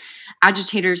as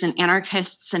agitators and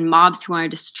anarchists and mobs who want to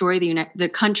destroy the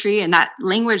country. And that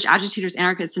language, agitators,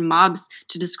 anarchists, and mobs,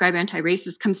 to describe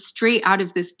anti-racists, comes straight out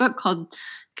of this book called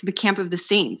The Camp of the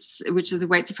Saints, which is a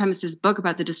white supremacist book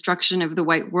about the destruction of the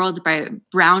white world by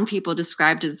brown people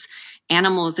described as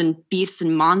animals and beasts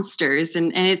and monsters.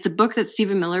 And it's a book that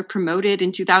Stephen Miller promoted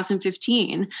in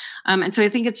 2015. And so I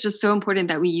think it's just so important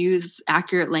that we use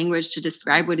accurate language to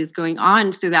describe what is going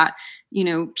on so that, you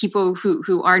know, people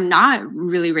who are not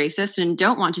really racist and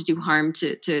don't want to do harm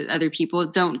to other people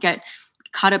don't get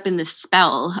caught up in the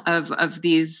spell of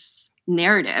these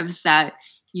narratives that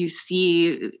you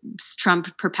see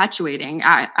Trump perpetuating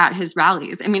at his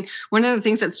rallies. I mean, one of the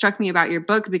things that struck me about your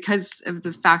book, because of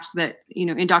the fact that, you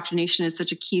know, indoctrination is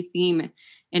such a key theme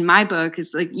in my book,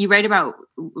 is like you write about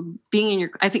being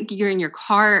I think you're in your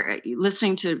car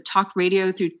listening to talk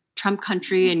radio through Trump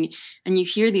country, and you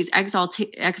hear these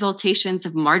exaltations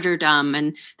of martyrdom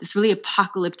and this really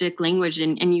apocalyptic language,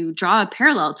 and you draw a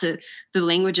parallel to the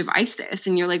language of ISIS,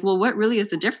 and you're like, well, what really is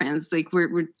the difference? Like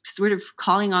we're sort of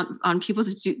calling on people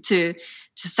to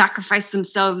sacrifice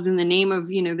themselves in the name of,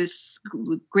 you know, this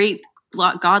great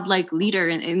godlike leader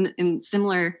in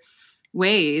similar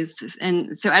ways.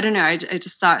 And so I don't know, I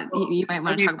just thought you might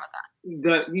want to talk about that.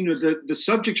 The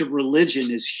subject of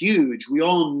religion is huge. We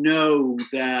all know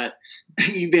that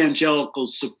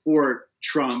evangelicals support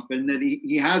Trump and that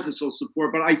he has this whole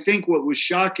support. But I think what was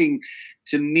shocking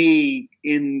to me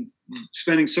in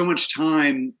spending so much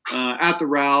time at the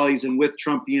rallies and with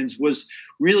Trumpians was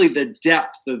really the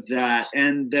depth of that,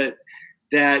 and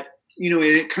that you know,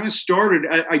 and it kind of started.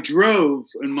 I drove,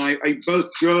 and I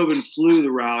both drove and flew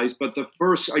the rallies. But the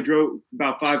first, I drove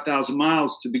about 5,000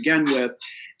 miles to begin with.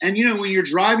 And, you know, when you're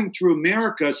driving through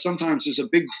America, sometimes there's a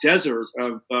big desert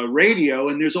of radio,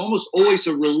 and there's almost always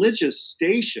a religious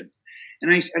station.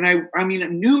 And I mean,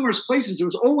 in numerous places, there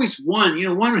was always one, you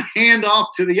know, one would hand off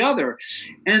to the other.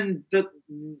 And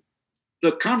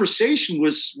the conversation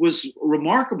was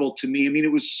remarkable to me. I mean,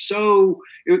 it was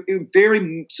it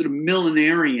very sort of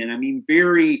millenarian. I mean,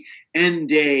 very end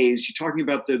days. You're talking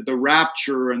about the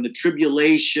rapture and the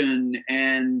tribulation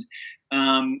and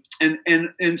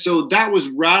so that was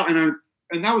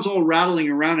and that was all rattling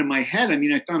around in my head. I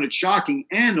mean, I found it shocking,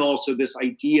 and also this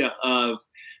idea of,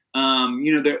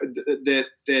 you know, that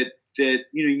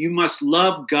you know, you must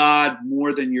love God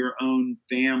more than your own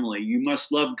family. You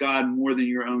must love God more than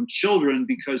your own children,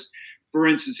 because, for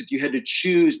instance, if you had to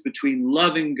choose between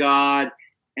loving God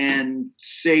and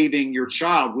saving your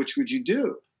child, which would you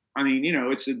do? I mean, you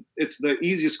know, it's the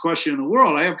easiest question in the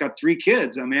world. I have got 3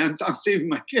 kids. I mean, I'm saving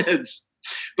my kids.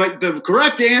 But the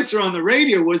correct answer on the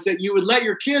radio was that you would let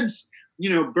your kids, you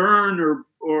know, burn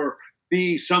or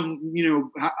be some, you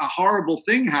know, a horrible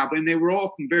thing happen. They were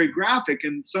often very graphic,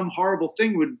 and some horrible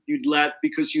thing you'd let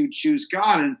because you choose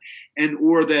God,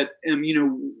 or that, you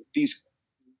know,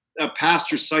 a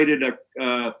pastor cited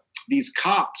these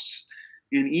cops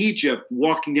in Egypt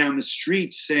walking down the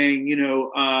street saying, you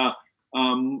know,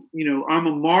 I'm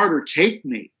a martyr, take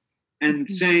me. And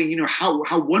saying, you know,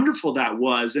 how wonderful that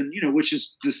was. And, you know, which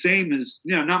is the same as,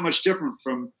 you know, not much different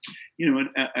from, you know,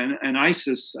 an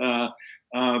ISIS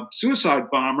suicide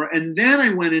bomber. And then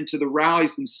I went into the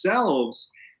rallies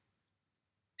themselves.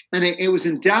 And it was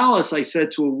in Dallas. I said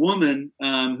to a woman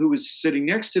who was sitting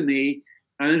next to me,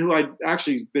 and who I'd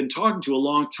actually been talking to a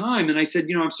long time. And I said,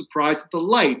 you know, I'm surprised at the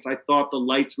lights. I thought the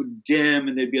lights would dim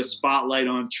and there'd be a spotlight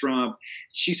on Trump.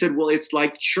 She said, well, it's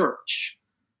like church.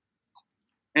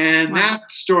 And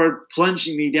that started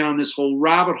plunging me down this whole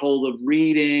rabbit hole of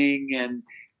reading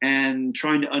and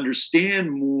trying to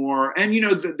understand more. And,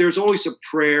 there's always a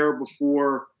prayer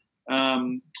before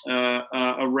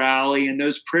a rally, and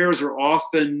those prayers are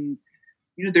often,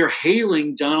 they're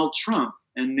hailing Donald Trump,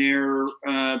 and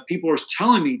people are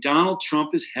telling me Donald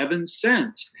Trump is heaven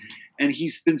sent, and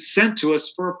he's been sent to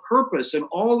us for a purpose. And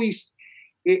all these,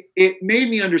 it made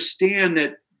me understand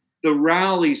that the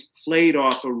rallies played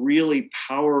off a really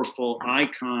powerful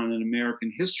icon in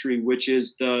American history, which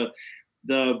is the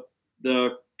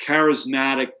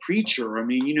charismatic preacher. I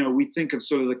mean, we think of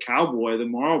sort of the cowboy, the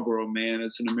Marlboro Man,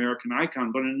 as an American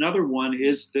icon, but another one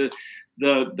is the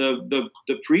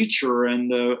preacher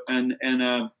and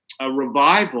a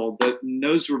revival.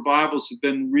 Those revivals have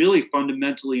been really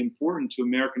fundamentally important to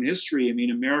American history. I mean,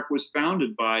 America was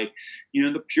founded by,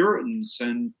 the Puritans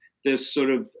and this sort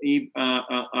of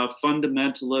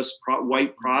fundamentalist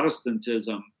white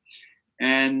Protestantism.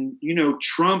 And,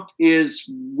 Trump is,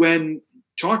 when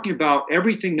talking about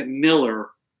everything that Miller,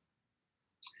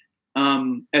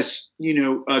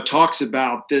 talks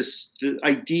about, the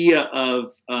idea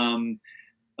of,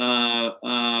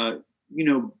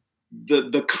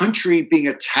 the country being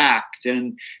attacked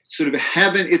and sort of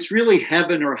heaven, it's really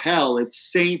heaven or hell. It's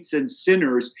saints and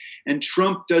sinners. And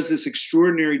Trump does this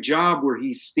extraordinary job where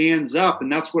he stands up.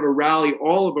 And that's what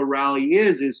all of a rally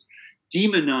is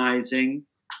demonizing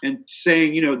and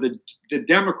saying, the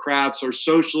Democrats are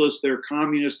socialists, they're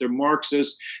communists, they're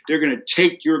Marxists. They're going to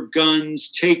take your guns,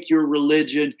 take your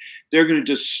religion. They're going to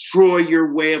destroy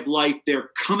your way of life.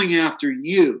 They're coming after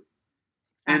you.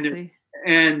 Exactly.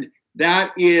 And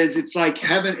that is, it's like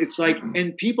heaven. It's like,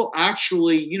 and people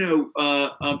actually,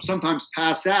 sometimes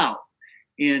pass out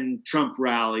in Trump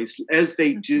rallies, as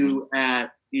they do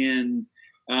in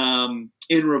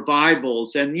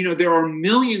revivals. And, there are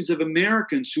millions of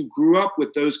Americans who grew up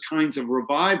with those kinds of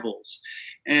revivals,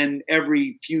 and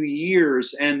every few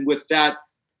years, and with that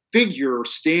figure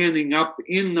standing up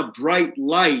in the bright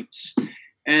lights.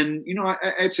 And,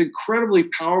 it's an incredibly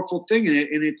powerful thing. And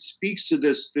it speaks to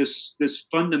this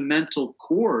fundamental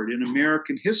chord in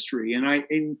American history.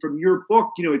 And from your book,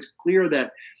 it's clear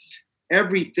that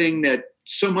everything that,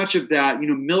 so much of that,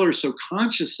 Miller's so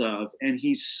conscious of, and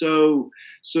he's so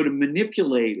sort of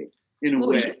manipulated in a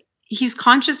way. He's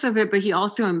conscious of it, but he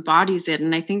also embodies it.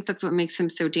 And I think that's what makes him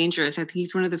so dangerous. I think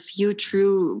he's one of the few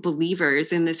true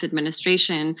believers in this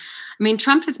administration. I mean,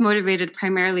 Trump is motivated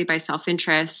primarily by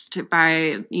self-interest,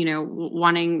 by,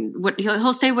 wanting what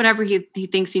he'll say whatever he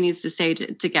thinks he needs to say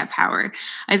to get power.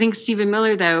 I think Stephen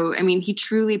Miller, though, I mean, he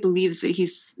truly believes that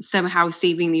he's somehow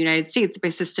saving the United States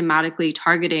by systematically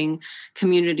targeting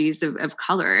communities of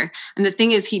color. And the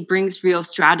thing is, he brings real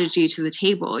strategy to the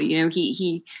table.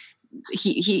 He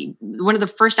one of the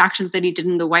first actions that he did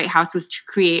in the White House was to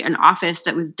create an office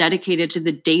that was dedicated to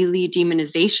the daily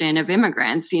demonization of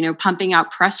immigrants, pumping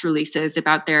out press releases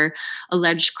about their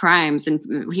alleged crimes. And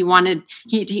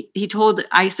he told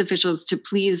ICE officials to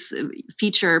please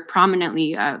feature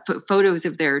prominently photos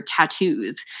of their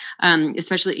tattoos,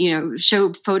 especially,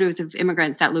 show photos of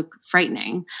immigrants that look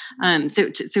frightening.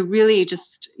 So really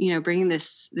just, bringing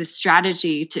this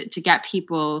strategy to get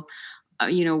people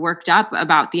worked up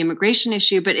about the immigration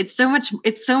issue. But it's so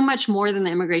much more than the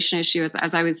immigration issue,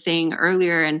 as I was saying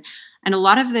earlier. And a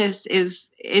lot of this is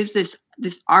this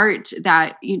art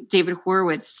that David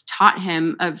Horowitz taught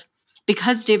him of,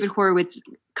 because David Horowitz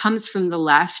comes from the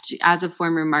left as a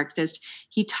former Marxist.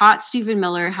 He taught Stephen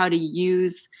Miller how to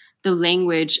use the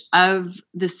language of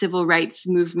the civil rights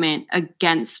movement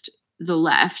against the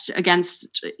left,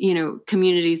 against,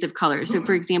 communities of color. So,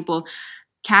 for example,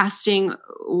 casting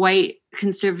white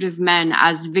conservative men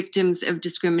as victims of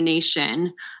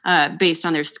discrimination based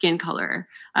on their skin color,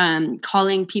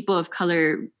 calling people of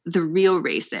color the real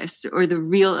racists or the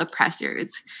real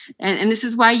oppressors. And this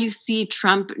is why you see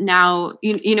Trump now,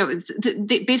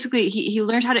 basically he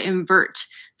learned how to invert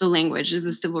the language of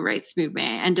the civil rights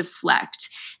movement and deflect.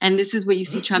 And this is what you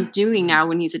see Trump doing now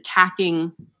when he's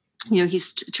attacking,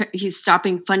 he's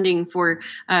stopping funding for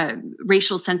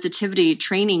racial sensitivity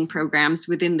training programs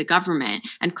within the government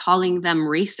and calling them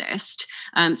racist.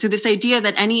 So this idea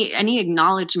that any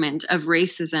acknowledgement of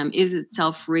racism is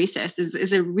itself racist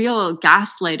is a real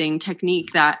gaslighting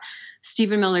technique that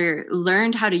Stephen Miller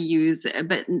learned how to use,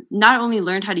 but not only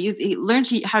learned how to use it, he learned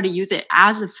how to use it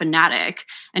as a fanatic.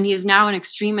 And he is now an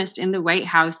extremist in the White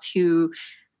House who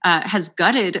has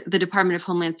gutted the Department of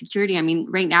Homeland Security. I mean,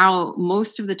 right now,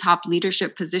 most of the top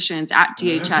leadership positions at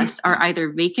DHS are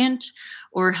either vacant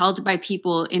or held by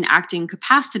people in acting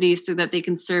capacity so that they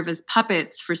can serve as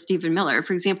puppets for Stephen Miller.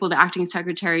 For example, the acting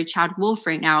secretary, Chad Wolf,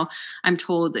 right now, I'm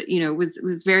told,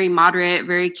 was very moderate,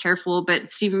 very careful, but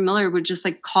Stephen Miller would just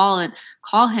like call him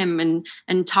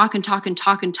and talk and talk and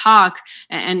talk and talk.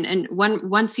 And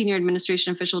one senior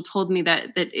administration official told me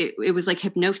that it was like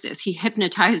hypnosis. He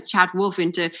hypnotized Chad Wolf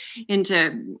into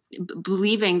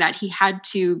believing that he had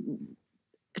to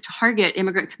target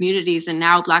immigrant communities and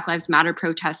now Black Lives Matter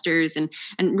protesters and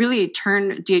really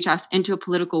turn DHS into a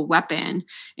political weapon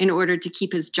in order to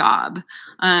keep his job.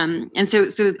 And so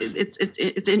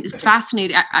it's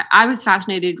fascinating. I was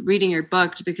fascinated reading your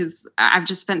book because I've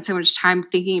just spent so much time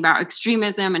thinking about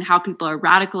extremism and how people are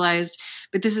radicalized.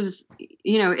 But this is,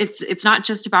 it's not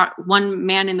just about one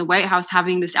man in the White House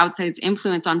having this outsized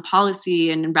influence on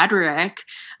policy and rhetoric.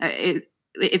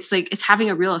 It's like it's having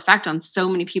a real effect on so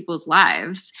many people's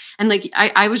lives. And like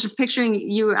I was just picturing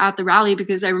you at the rally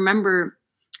because I remember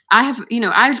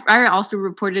I also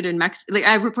reported in Mexico. Like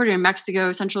I reported in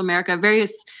Mexico, Central America,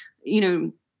 various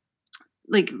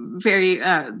like very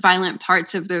violent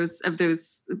parts of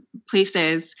those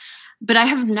places. But I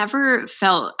have never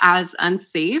felt as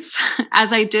unsafe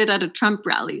as I did at a Trump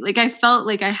rally. Like I felt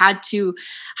like I had to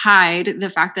hide the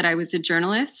fact that I was a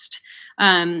journalist.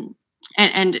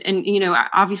 And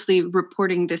obviously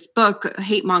reporting this book,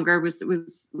 Hate Monger,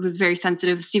 was very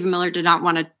sensitive. Stephen Miller did not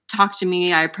want to talk to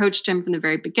me. I approached him from the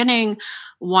very beginning,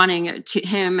 wanting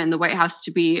him and the White House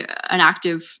to be an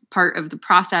active part of the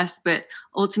process, but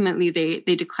ultimately they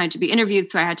declined to be interviewed.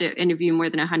 So I had to interview more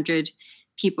than 100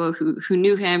 people who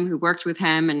knew him, who worked with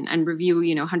him, and review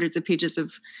hundreds of pages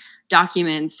of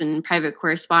documents and private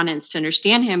correspondence to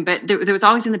understand him. But there was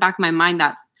always in the back of my mind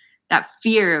that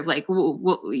fear of like,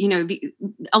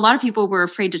 a lot of people were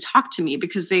afraid to talk to me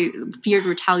because they feared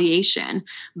retaliation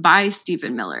by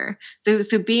Stephen Miller.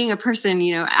 So being a person,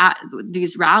 at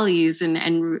these rallies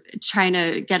and trying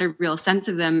to get a real sense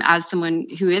of them as someone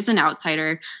who is an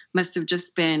outsider must have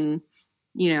just been,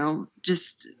 I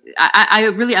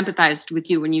really empathized with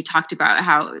you when you talked about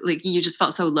how like you just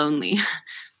felt so lonely.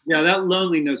 Yeah, that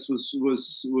loneliness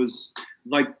was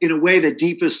like, in a way, the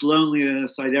deepest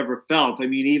loneliness I'd ever felt. I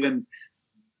mean, even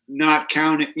not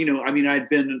counting, I've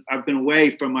been away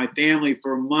from my family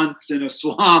for months in a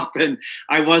swamp, and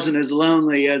I wasn't as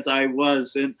lonely as I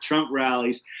was in Trump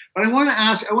rallies. But I want to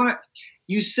ask,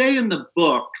 you say in the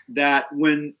book that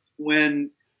when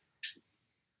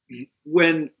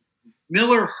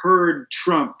Miller heard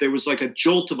Trump, there was like a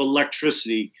jolt of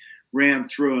electricity ran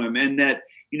through him, and that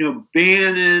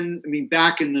Bannon,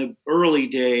 back in the early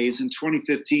days in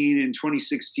 2015 and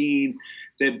 2016,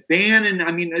 that Bannon,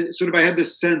 I had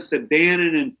this sense that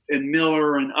Bannon and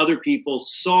Miller and other people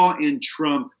saw in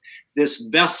Trump this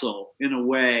vessel, in a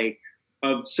way,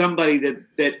 of somebody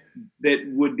that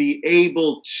would be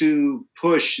able to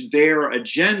push their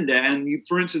agenda. And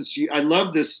for instance, I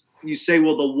love this. You say,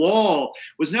 well, the wall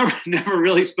was never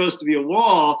really supposed to be a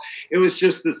wall. It was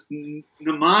just this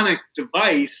mnemonic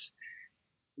device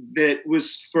that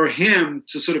was for him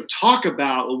to sort of talk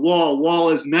about a wall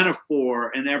as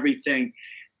metaphor and everything.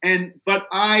 But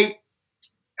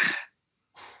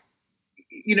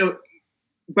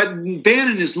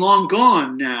Bannon is long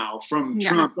gone now from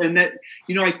Trump. And that,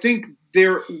 I think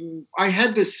I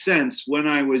had this sense when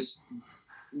I was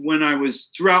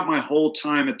throughout my whole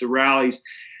time at the rallies,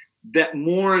 that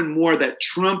more and more that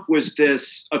Trump was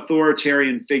this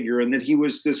authoritarian figure and that he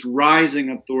was this rising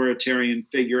authoritarian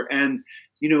figure. And,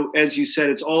 as you said,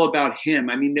 it's all about him.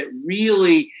 That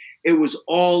really it was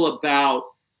all about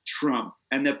Trump.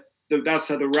 And that's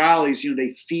how the rallies,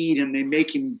 they feed him, they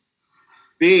make him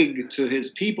big to his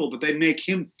people, but they make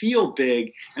him feel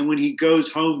big. And when he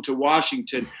goes home to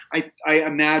Washington, I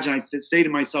imagine, I say to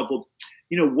myself, well,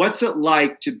 what's it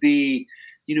like to be,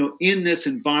 in this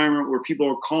environment where people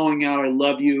are calling out, I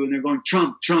love you, and they're going,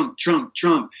 Trump, Trump, Trump,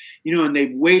 Trump, and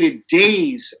they've waited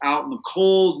days out in the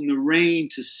cold and the rain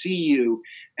to see you.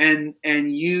 And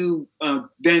you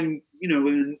then,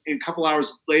 in a couple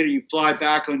hours later, you fly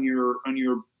back on your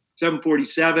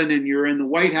 747 and you're in the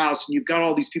White House and you've got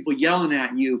all these people yelling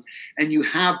at you, and you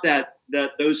have that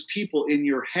those people in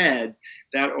your head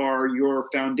that are your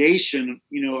foundation,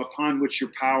 upon which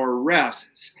your power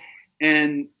rests.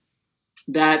 And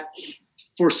that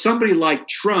for somebody like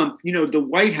Trump, the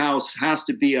White House has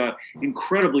to be an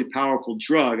incredibly powerful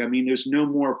drug. There's no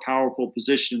more powerful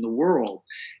position in the world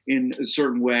in a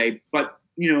certain way. But,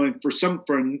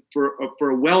 for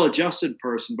a well-adjusted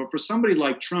person, but for somebody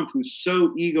like Trump, who's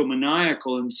so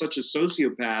egomaniacal and such a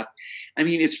sociopath,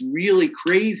 it's really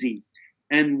crazy.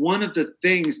 And one of the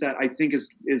things that I think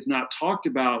is not talked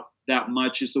about that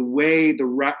much is the way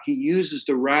he uses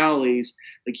the rallies.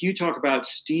 Like you talk about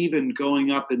Stephen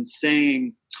going up and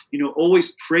saying,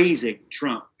 always praising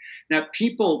Trump. Now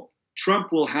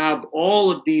Trump will have all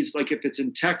of these, like if it's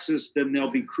in Texas, then there'll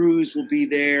be Cruz will be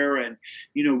there, and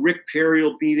Rick Perry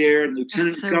will be there, and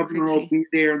Lieutenant Governor will be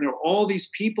there, and there are all these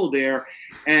people there,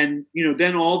 and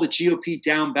then all the GOP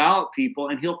down ballot people,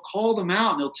 and he'll call them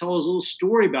out and he'll tell us a little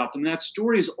story about them. And that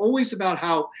story is always about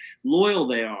how loyal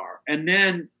they are, and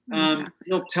then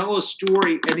he'll tell a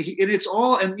story, and it's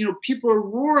all, and people are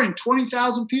roaring.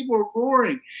 20,000 people are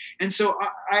roaring, and so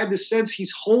I have the sense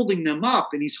he's holding them up,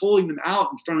 and he's holding them out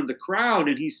in front of the crowd,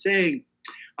 and he's saying,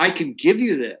 "I can give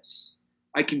you this.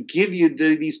 I can give you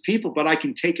these people, but I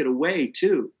can take it away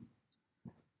too."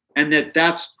 And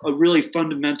that's a really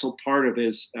fundamental part of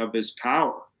his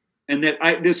power, and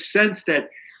that this sense that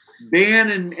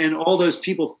Bannon and all those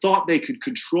people thought they could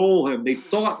control him. They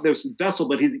thought there was a vessel,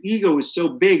 but his ego was so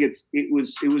big, it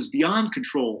was beyond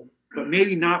control. But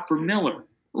maybe not for Miller.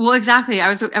 Well, exactly. I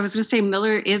was going to say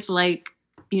Miller is like,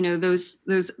 those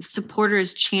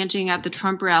supporters chanting at the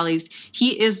Trump rallies.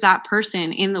 He is that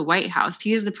person in the White House.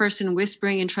 He is the person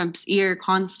whispering in Trump's ear,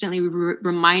 constantly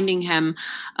reminding him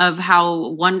of how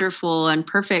wonderful and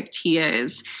perfect he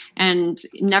is, and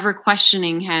never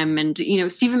questioning him. And,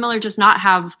 Stephen Miller does not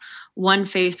have one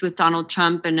face with Donald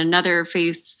Trump and another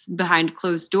face behind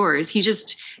closed doors. He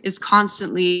just is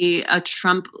constantly a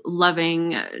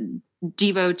Trump-loving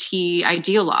devotee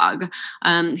ideologue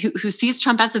who sees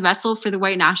Trump as a vessel for the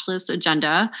white nationalist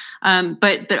agenda,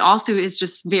 but also is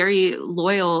just very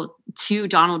loyal to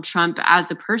Donald Trump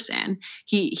as a person.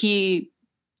 He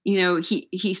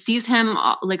sees him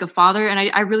like a father, and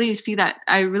I really see that.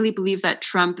 I really believe that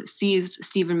Trump sees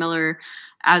Stephen Miller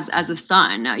as a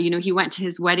son. He went to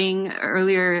his wedding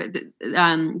earlier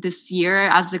this year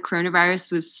as the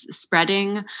coronavirus was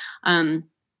spreading.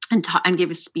 And gave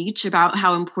a speech about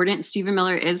how important Stephen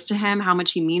Miller is to him, how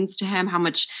much he means to him, how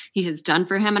much he has done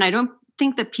for him. And I don't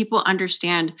think that people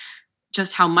understand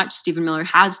just how much Stephen Miller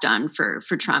has done for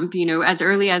Trump. As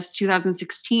early as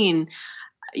 2016,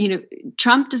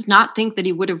 Trump does not think that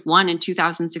he would have won in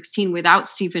 2016 without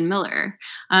Stephen Miller.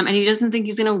 And he doesn't think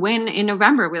he's going to win in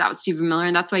November without Stephen Miller.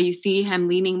 And that's why you see him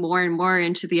leaning more and more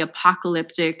into the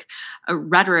apocalyptic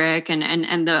rhetoric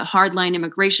and the hardline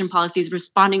immigration policies,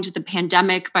 responding to the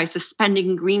pandemic by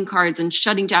suspending green cards and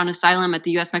shutting down asylum at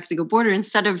the US-Mexico border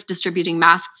instead of distributing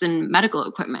masks and medical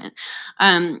equipment.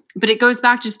 But it goes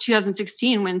back to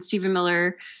 2016 when Stephen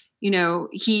Miller,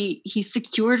 he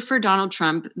secured for Donald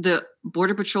Trump the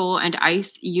Border Patrol and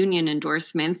ICE union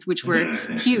endorsements, which were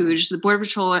huge. The Border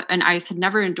Patrol and ICE had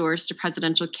never endorsed a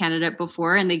presidential candidate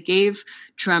before, and they gave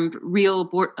Trump real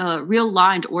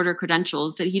law and order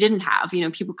credentials that he didn't have.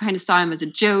 People kind of saw him as a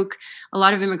joke. A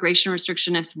lot of immigration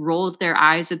restrictionists rolled their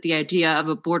eyes at the idea of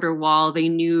a border wall. They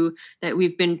knew that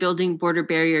we've been building border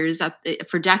barriers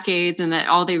for decades, and that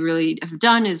all they really have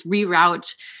done is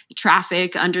reroute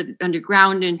traffic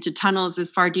underground into tunnels as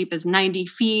far deep as 90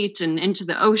 feet and into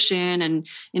the ocean and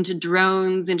into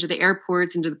drones, into the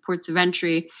airports, into the ports of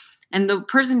entry. And the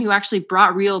person who actually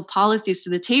brought real policies to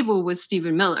the table was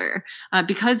Stephen Miller,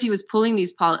 because he was pulling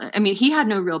these he had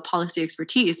no real policy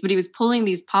expertise, but he was pulling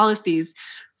these policies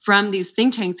from these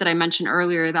think tanks that I mentioned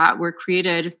earlier that were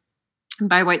created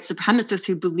by white supremacists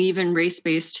who believe in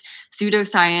race-based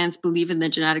pseudoscience, believe in the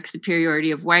genetic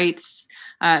superiority of whites.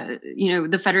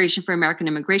 The Federation for American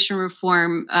Immigration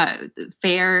Reform,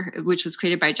 FAIR, which was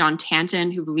created by John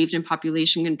Tanton, who believed in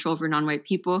population control for non-white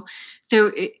people.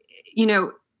 So,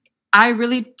 I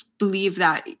really believe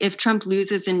that if Trump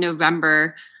loses in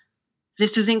November,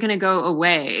 this isn't going to go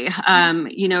away.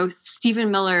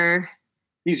 Stephen Miller,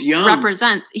 he's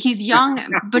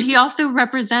young, but he also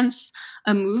represents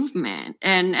a movement,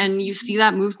 and you see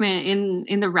that movement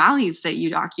in the rallies that you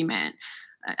document.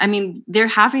 They're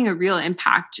having a real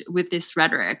impact with this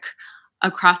rhetoric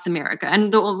across America.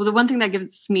 And the one thing that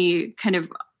gives me kind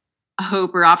of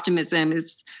hope or optimism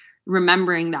is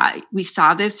remembering that we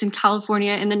saw this in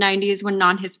California in the 90s when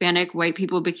non-Hispanic white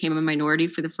people became a minority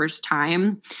for the first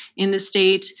time in the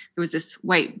state. There was this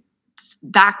white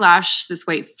backlash, this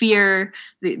white fear,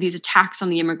 these attacks on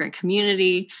the immigrant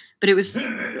community. But it was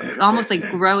almost like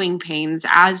growing pains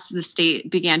as the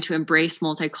state began to embrace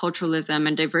multiculturalism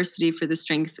and diversity for the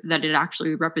strength that it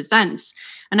actually represents.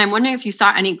 And I'm wondering if you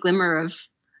saw any glimmer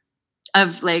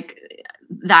of like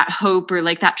that hope or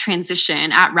like that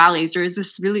transition at rallies, or is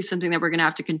this really something that we're going to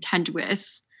have to contend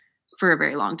with for a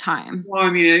very long time?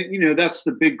 Well, that's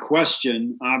the big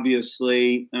question,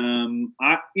 obviously.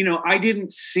 I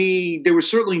didn't see, there was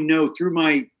certainly through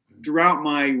my throughout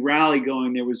my rally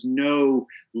going, there was no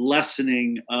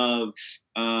lessening of,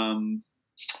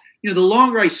 the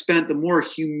longer I spent, the more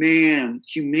humanity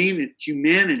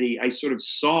I sort of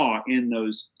saw in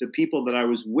the people that I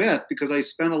was with, because I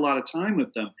spent a lot of time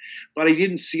with them, but I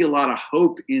didn't see a lot of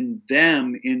hope in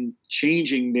them in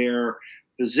changing their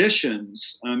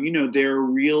positions. They're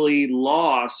really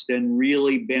lost and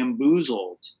really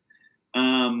bamboozled.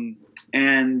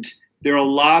 And there are a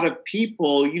lot of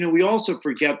people, we also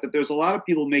forget that there's a lot of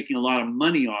people making a lot of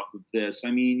money off of this. I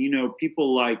mean,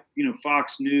 people like,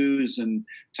 Fox News and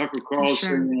Tucker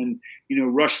Carlson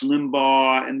and, Rush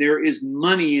Limbaugh, and there is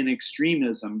money in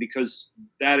extremism because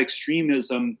that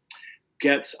extremism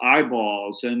gets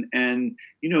eyeballs. And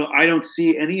I don't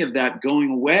see any of that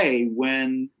going away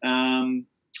when,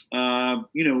 not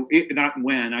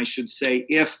when, I should say,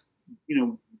 if,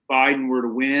 Biden were to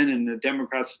win and the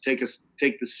Democrats take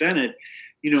the Senate,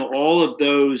 all of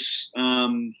those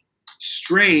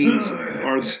strains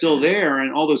are still there,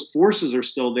 and all those forces are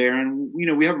still there. And we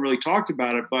haven't really talked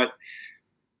about it, but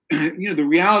the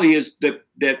reality is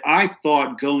that I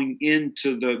thought going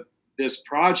into this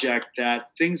project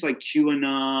that things like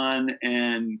QAnon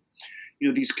and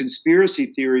these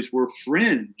conspiracy theories were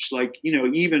fringe. Like,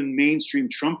 even mainstream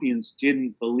Trumpians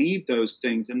didn't believe those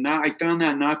things. And I found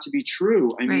that not to be true.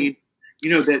 I mean,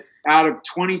 that out of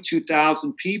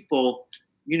 22,000 people,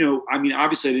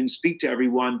 obviously I didn't speak to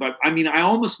everyone, but I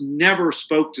almost never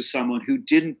spoke to someone who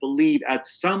didn't believe at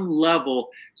some level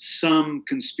some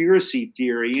conspiracy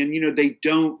theory. And, they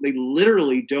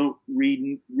literally don't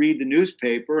read the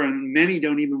newspaper, and many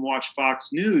don't even watch Fox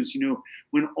News.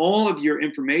 When all of your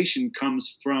information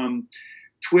comes from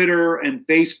Twitter and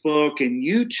Facebook and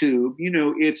YouTube,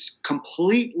 it's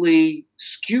completely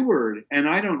skewered. And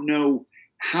I don't know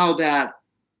how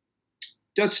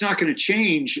that's not going to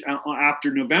change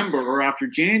after November or after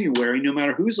January, no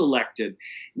matter who's elected.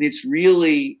 And it's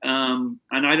really, and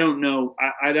I don't know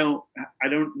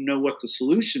what the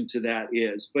solution to that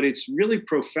is, but it's really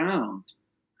profound.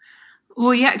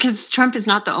 Well, yeah, because Trump is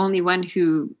not the only one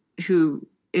who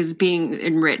is being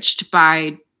enriched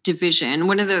by division.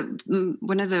 One of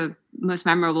the most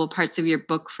memorable parts of your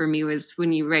book for me was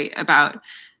when you write about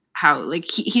how, like,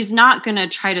 he's not going to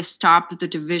try to stop the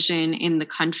division in the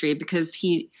country because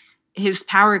his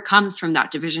power comes from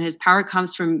that division. His power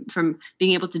comes from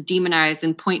being able to demonize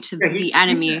and point to the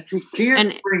enemy. He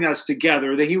can't bring us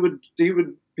together. That he would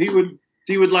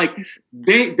like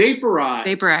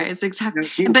vaporize,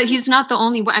 exactly. But he's not the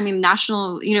only one. I mean,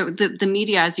 national, the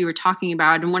media, as you were talking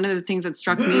about, and one of the things that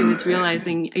struck me was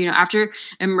realizing, after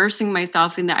immersing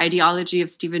myself in the ideology of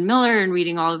Stephen Miller and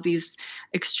reading all of these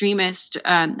extremist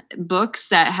books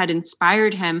that had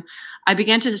inspired him, I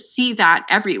began to see that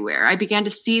everywhere. I began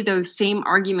to see those same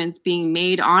arguments being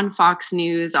made on Fox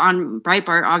News, on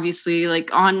Breitbart, obviously, like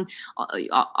on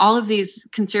all of these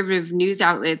conservative news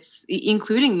outlets,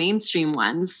 including mainstream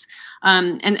ones.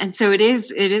 And so it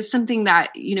is something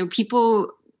that,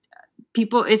 people,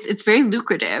 it's very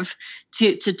lucrative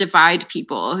to divide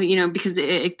people, because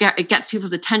it gets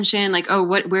people's attention. Like, oh,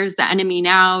 where's the enemy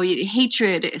now?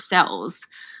 Hatred sells.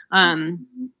 And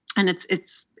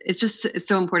it's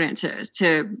so important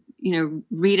to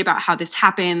read about how this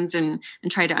happens and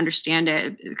try to understand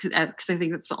it, because I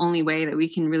think that's the only way that we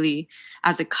can really,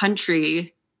 as a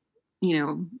country,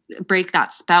 break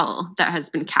that spell that has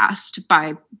been cast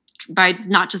by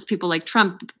not just people like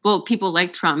Trump, people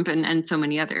like Trump and so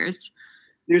many others.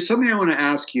 There's something I want to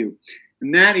ask you,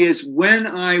 and that is, when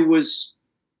I was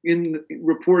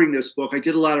reporting this book, I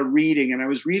did a lot of reading, and I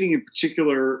was reading in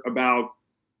particular about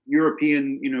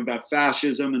European, about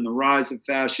fascism and the rise of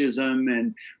fascism,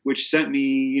 and which sent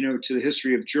me, to the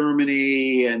history of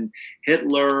Germany and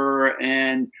Hitler.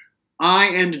 And I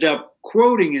ended up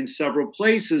quoting in several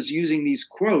places using these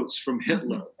quotes from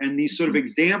Hitler and these sort of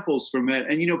examples from it.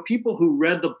 And, people who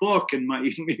read the book, and my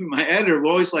editor were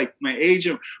always like, my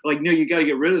agent, like, no, you got to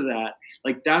get rid of that.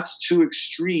 Like, that's too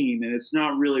extreme and it's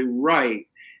not really right.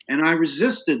 And I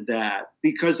resisted that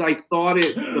because I thought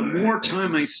the more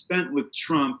time I spent with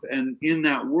Trump and in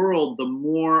that world, the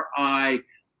more I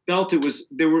felt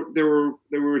there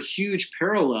were huge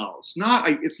parallels.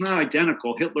 It's not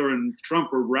identical. Hitler and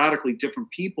Trump are radically different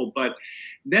people. But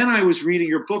then I was reading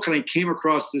your book and I came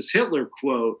across this Hitler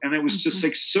quote, and it was just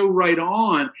like so right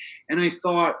on. And I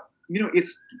thought,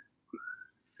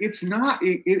 it's not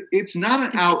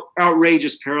an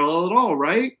outrageous parallel at all,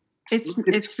 right?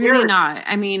 It's really not.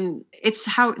 I mean,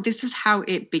 this is how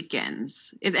it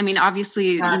begins.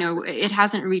 Obviously, it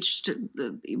hasn't reached,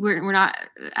 we're not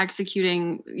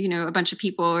executing, a bunch of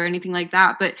people or anything like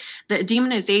that, but the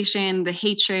demonization, the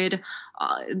hatred,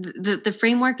 the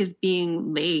framework is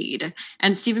being laid.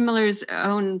 And Stephen Miller's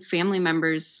own family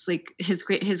members, like his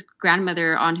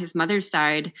grandmother on his mother's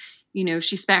side,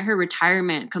 she spent her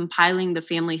retirement compiling the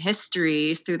family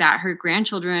history so that her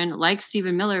grandchildren, like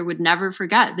Stephen Miller, would never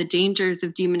forget the dangers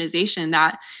of demonization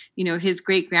that, his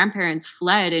great-grandparents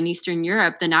fled in Eastern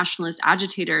Europe, the nationalist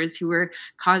agitators who were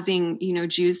causing,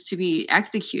 Jews to be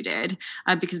executed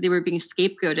because they were being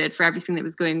scapegoated for everything that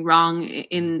was going wrong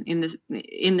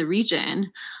in the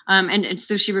region. And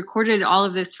so she recorded all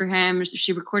of this for him.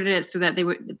 She recorded it so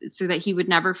that he would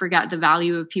never forget the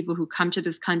value of people who come to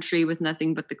this country with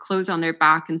nothing but the clothes on their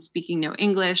back and speaking no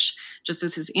English, just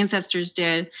as his ancestors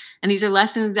did. And these are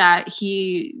lessons that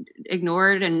he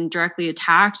ignored and directly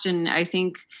attacked. And I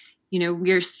think,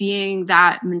 we are seeing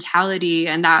that mentality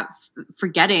and that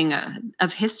forgetting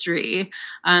of history.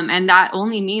 And that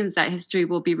only means that history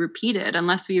will be repeated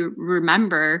unless we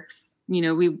remember. We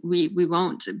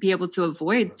won't be able to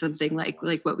avoid something like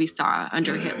what we saw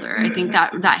under Hitler. I think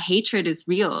that hatred is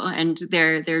real, and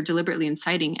they're deliberately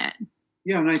inciting it.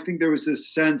 Yeah, and I think there was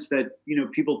this sense that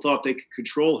people thought they could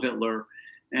control Hitler,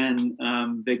 and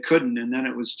they couldn't, and then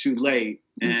it was too late.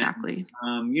 And, exactly.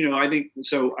 I think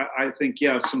so. I think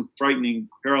some frightening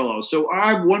parallels. So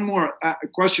I have one more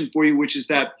question for you, which is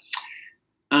that.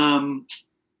 I'm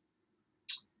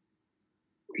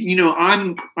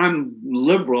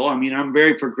liberal. I mean, I'm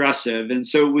very progressive. And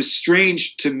so it was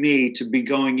strange to me to be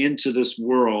going into this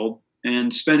world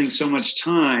and spending so much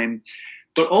time.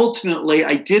 But ultimately,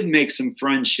 I did make some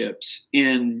friendships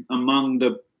among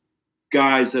the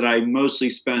guys that I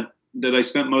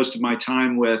spent most of my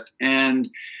time with. And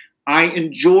I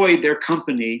enjoyed their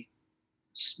company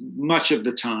much of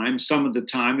the time, some of the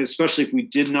time, especially if we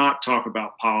did not talk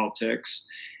about politics.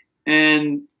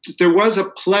 And there was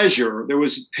a pleasure, there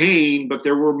was pain, but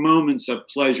there were moments of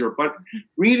pleasure. But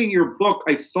reading your book,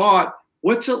 I thought,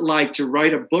 what's it like to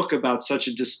write a book about such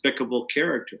a despicable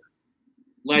character?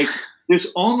 Like, there's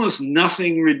almost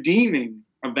nothing redeeming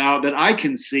that I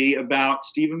can see about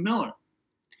Stephen Miller.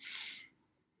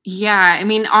 Yeah, I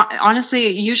mean, honestly,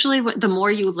 usually the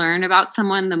more you learn about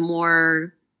someone, the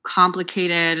more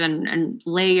complicated and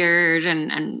layered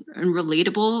and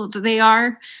relatable that they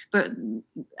are. But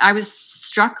I was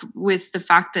struck with the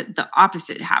fact that the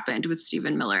opposite happened with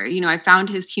Stephen Miller. I found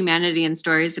his humanity in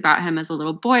stories about him as a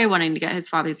little boy wanting to get his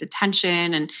father's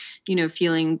attention and,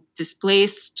 feeling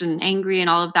displaced and angry and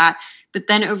all of that. But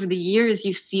then over the years,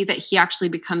 you see that he actually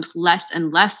becomes less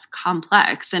and less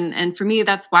complex. And for me,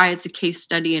 that's why it's a case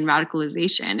study in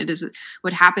radicalization. It is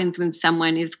what happens when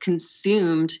someone is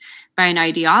consumed by an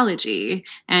ideology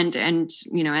and ends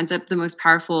up the most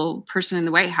powerful person in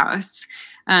the White House.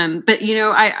 But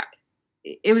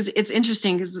it's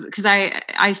interesting because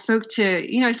I spoke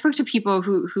to people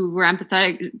who were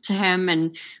empathetic to him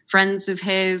and friends of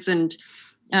his, and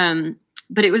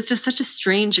but it was just such a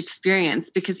strange experience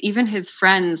because even his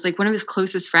friends, like one of his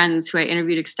closest friends who I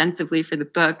interviewed extensively for the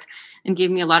book and gave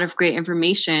me a lot of great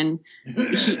information,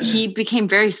 he became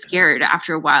very scared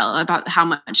after a while about how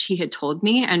much he had told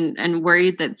me and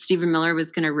worried that Stephen Miller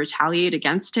was going to retaliate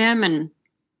against him. And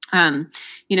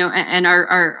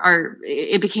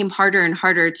it became harder and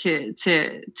harder to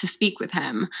speak with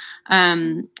him.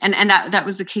 And that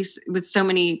was the case with so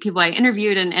many people I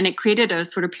interviewed, and it created a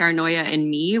sort of paranoia in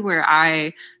me where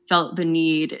I felt the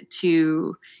need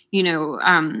to,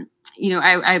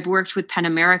 I've worked with PEN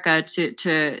America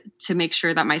to make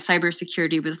sure that my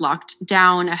cybersecurity was locked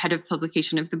down ahead of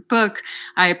publication of the book.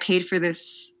 I paid for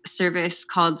this service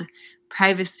called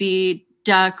Privacy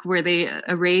Duck, where they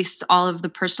erase all of the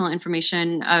personal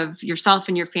information of yourself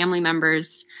and your family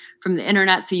members from the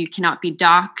internet so you cannot be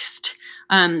doxxed.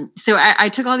 So I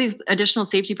took all these additional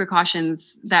safety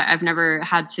precautions that I've never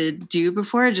had to do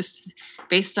before, just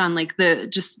based on like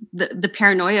the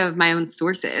paranoia of my own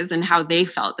sources and how they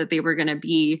felt that they were going to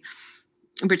be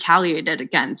retaliated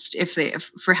against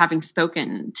for having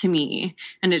spoken to me.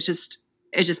 And it just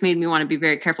made me want to be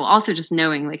very careful. Also, just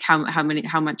knowing like how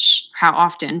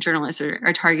often journalists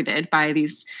are targeted by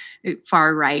these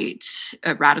far right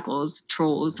radicals,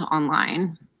 trolls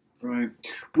online. Right.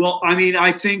 Well, I mean,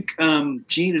 I think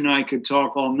Jean and I could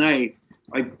talk all night.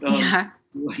 Yeah.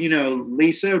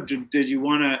 Lisa, did you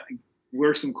want to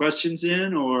work some questions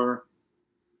in, or?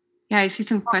 Yeah, I see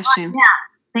some questions. Yeah.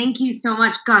 Thank you so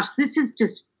much. Gosh, this is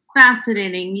just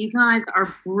fascinating. You guys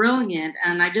are brilliant.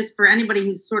 And for anybody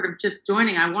who's sort of just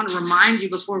joining, I want to remind you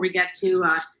before we get to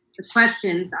the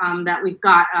questions that we've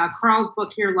got Carl's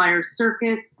book here, Liar's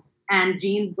Circus, and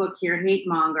Jean's book here, Hate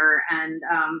Monger. And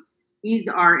these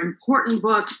are important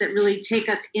books that really take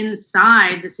us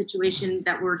inside the situation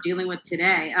that we're dealing with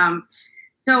today.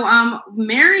 So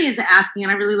Mary is asking,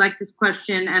 and I really like this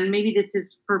question, and maybe this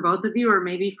is for both of you or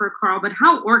maybe for Carl, but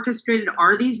how orchestrated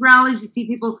are these rallies? You see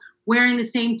people wearing the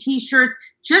same T-shirts.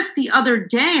 Just the other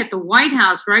day at the White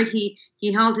House, right, he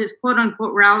held his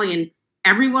quote-unquote rally, and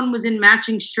everyone was in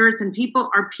matching shirts. And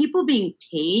are people being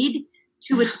paid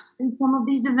to attend some of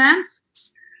these events?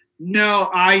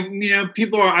 No,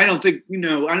 people are. I don't think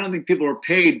people are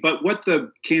paid. But what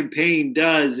the campaign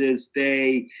does is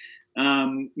they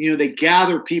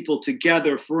gather people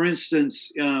together. For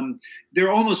instance,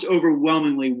 they're almost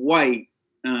overwhelmingly white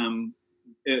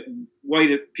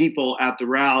people at the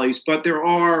rallies, but there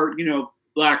are,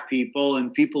 Black people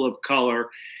and people of color.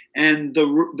 And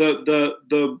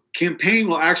the campaign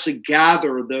will actually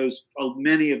gather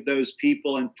many of those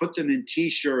people and put them in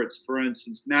T-shirts, for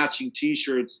instance, matching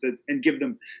T-shirts and give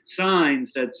them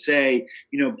signs that say,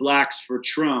 Blacks for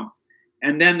Trump.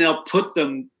 And then they'll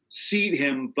seat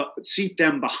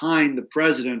them behind the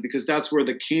president, because that's where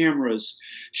the cameras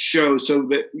show. So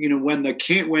that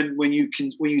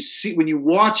when you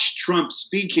watch Trump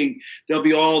speaking, there'll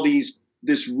be all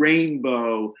this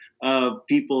rainbow of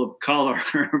people of color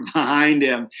behind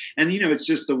him, and it's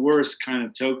just the worst kind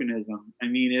of tokenism. I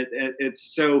mean, it's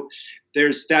so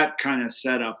there's that kind of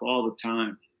setup all the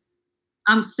time.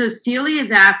 So Celia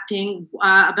is asking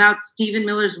about Stephen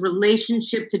Miller's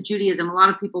relationship to Judaism. A lot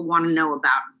of people want to know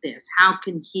about this. How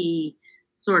can he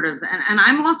sort of, and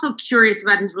I'm also curious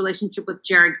about his relationship with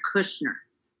Jared Kushner.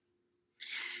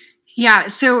 Yeah.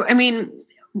 So, I mean,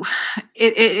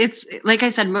 it's like I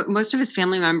said, most of his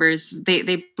family members,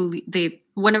 they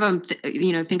one of them,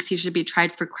 thinks he should be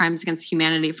tried for crimes against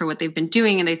humanity for what they've been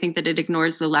doing. And they think that it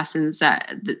ignores the lessons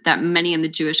that many in the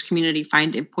Jewish community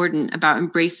find important about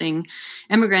embracing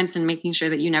immigrants and making sure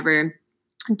that you never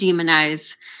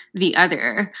demonize the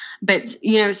other. But,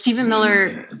 Stephen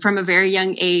Miller from a very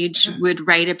young age would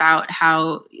write about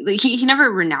how he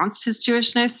never renounced his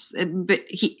Jewishness, but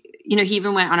he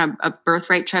even went on a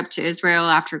birthright trip to Israel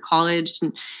after college,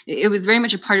 and it was very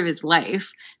much a part of his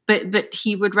life. But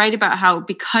he would write about how,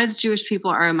 because Jewish people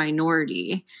are a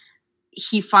minority,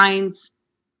 he finds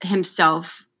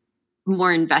himself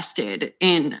more invested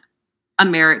in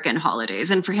American holidays.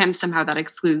 And for him, somehow that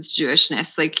excludes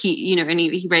Jewishness. Like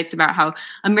he writes about how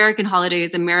American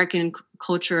holidays, American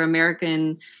culture,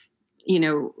 American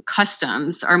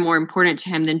customs are more important to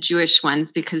him than Jewish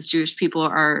ones, because Jewish people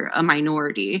are a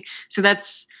minority. So that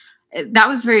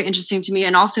was very interesting to me.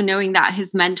 And also knowing that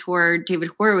his mentor, David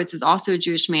Horowitz, is also a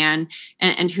Jewish man,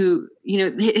 and who,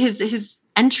 his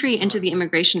entry into the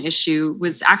immigration issue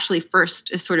was actually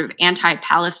first a sort of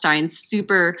anti-Palestine,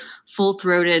 super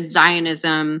full-throated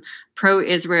Zionism,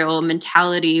 pro-Israel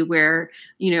mentality, where,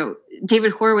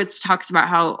 David Horowitz talks about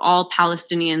how all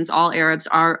Palestinians, all Arabs,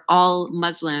 all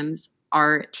Muslims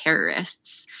are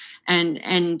terrorists, and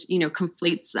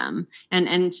conflates them.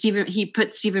 And he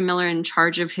put Stephen Miller in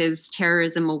charge of his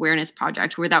terrorism awareness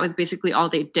project, where that was basically all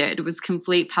they did was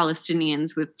conflate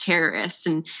Palestinians with terrorists.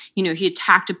 And, he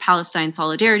attacked a Palestine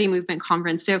Solidarity Movement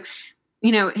conference. So,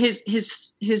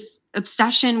 his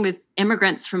obsession with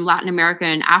immigrants from Latin America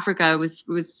and Africa was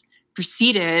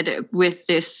preceded with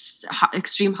this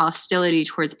extreme hostility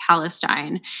towards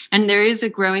Palestine. And there is a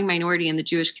growing minority in the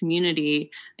Jewish community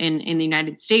in the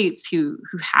United States who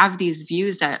have these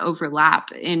views that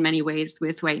overlap in many ways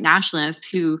with white nationalists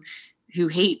who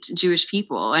hate Jewish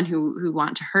people and who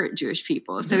want to hurt Jewish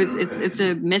people. So it's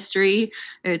a mystery,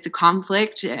 it's a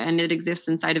conflict, and it exists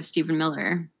inside of Stephen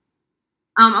Miller.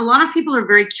 A lot of people are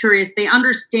very curious. They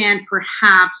understand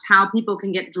perhaps how people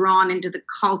can get drawn into the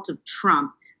cult of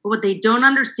Trump. But what they don't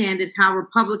understand is how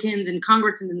Republicans in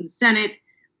Congress and in the Senate,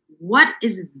 what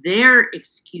is their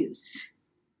excuse?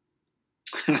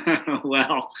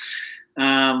 Well,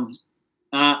 that's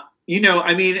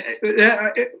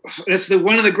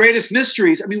one of the greatest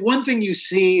mysteries. I mean, one thing you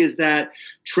see is that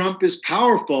Trump is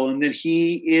powerful, and that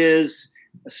he is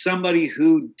somebody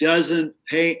who doesn't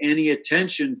pay any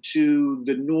attention to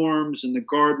the norms and the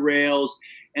guardrails,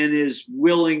 and is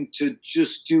willing to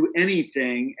just do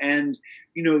anything. And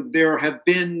there have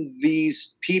been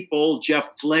these people,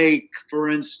 Jeff Flake, for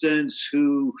instance,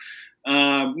 who,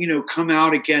 come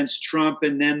out against Trump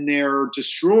and then they're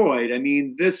destroyed. I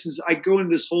mean, I go into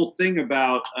this whole thing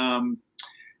about,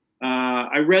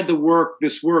 I read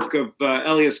this work of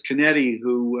Elias Canetti,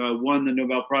 who won the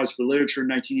Nobel Prize for Literature in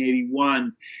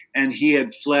 1981, and he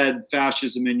had fled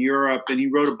fascism in Europe, and he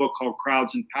wrote a book called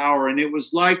Crowds and Power, and it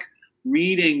was like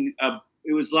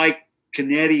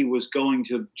Canetti was going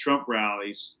to Trump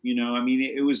rallies.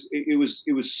 It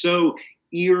was so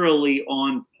eerily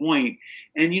on point.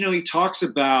 And he talks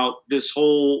about this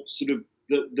whole sort of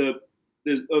the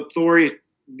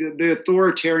the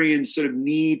authoritarian sort of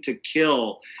need to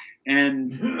kill,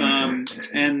 and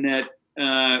that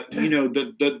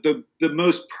the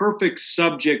most perfect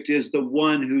subject is the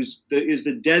one is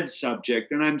the dead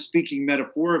subject, and I'm speaking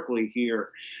metaphorically here,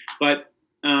 but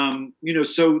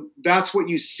so that's what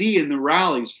you see in the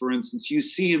rallies. For instance, you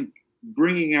see him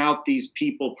bringing out these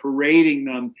people, parading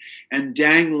them and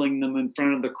dangling them in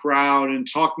front of the crowd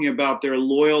and talking about their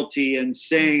loyalty and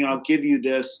saying, I'll give you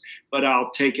this, but I'll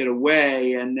take it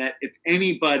away. And that if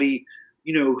anybody,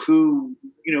 who,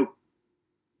 you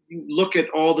look at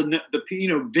all the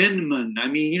Vindman,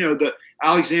 the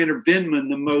Alexander Vindman,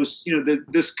 the most,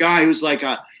 this guy who's like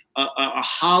a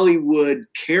Hollywood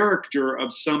character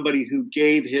of somebody who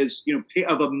gave his,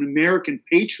 of an American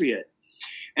patriot.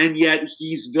 And yet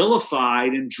he's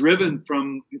vilified and driven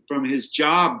from his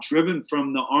job, driven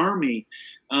from the army.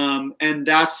 And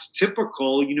that's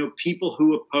typical, people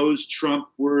who opposed Trump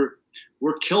were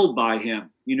killed by him,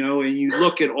 and you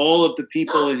look at all of the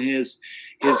people in his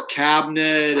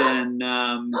cabinet and,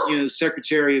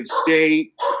 Secretary of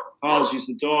State, apologies,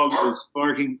 the dog is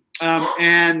barking.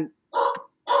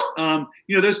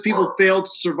 Those people failed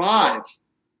to survive.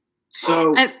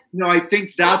 So, I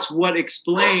think that's what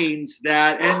explains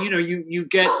that. And, you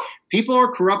get people are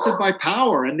corrupted by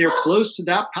power and they're close to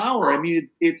that power. I mean,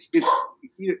 it's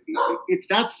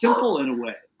that simple in a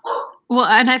way. Well,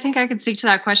 and I think I could speak to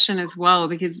that question as well,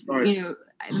 because,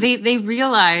 they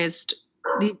realized,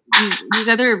 these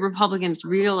other Republicans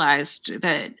realized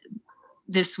that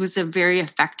this was a very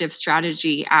effective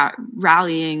strategy at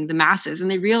rallying the masses. And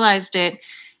they realized it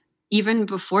even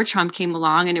before Trump came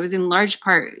along, and it was in large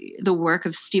part the work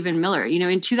of Stephen Miller.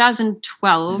 In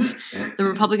 2012, the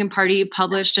Republican Party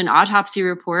published an autopsy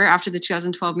report after the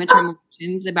 2012 midterm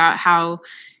elections about how,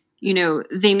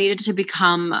 they needed to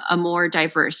become a more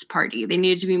diverse party. They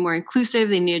needed to be more inclusive.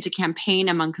 They needed to campaign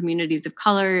among communities of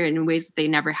color in ways that they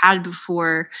never had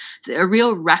before. A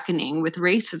real reckoning with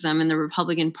racism in the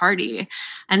Republican Party.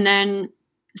 And then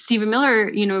Stephen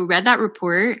Miller, read that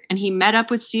report, and he met up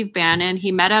with Steve Bannon.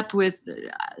 He met up with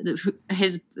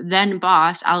his then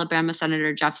boss, Alabama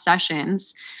Senator Jeff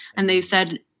Sessions, and they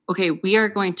said, okay, we are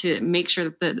going to make sure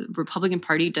that the Republican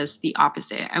Party does the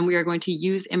opposite, and we are going to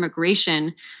use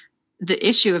immigration, the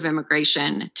issue of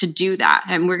immigration, to do that.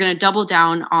 And we're going to double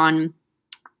down on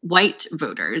white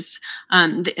voters.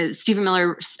 Stephen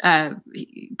Miller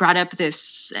brought up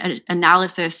this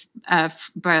analysis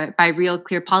by Real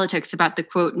Clear Politics about the,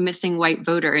 quote, missing white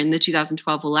voter in the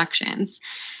 2012 elections.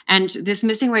 And this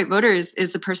missing white voter is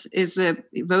the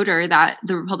voter that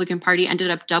the Republican Party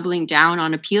ended up doubling down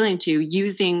on appealing to,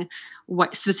 using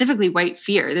specifically white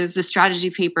fear. There's a strategy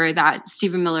paper that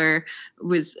Stephen Miller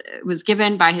was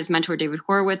given by his mentor, David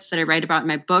Horowitz, that I write about in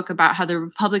my book, about how the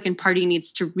Republican Party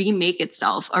needs to remake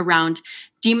itself around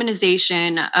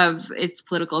demonization of its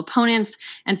political opponents,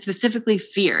 and specifically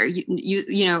fear.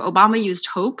 Obama used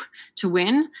hope to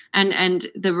win, and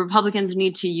the Republicans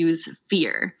need to use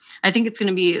fear. I think it's going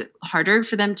to be harder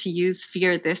for them to use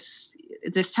fear this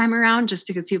time around, just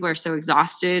because people are so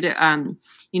exhausted.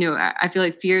 I feel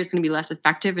like fear is going to be less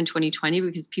effective in 2020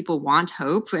 because people want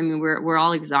hope. I mean, we're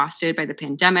all exhausted by the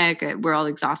pandemic. We're all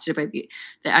exhausted by the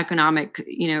economic,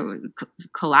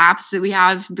 collapse that we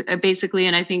have, basically.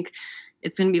 And I think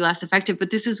it's going to be less effective.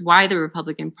 But this is why the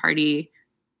Republican Party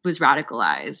was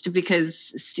radicalized,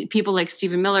 because people like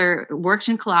Stephen Miller worked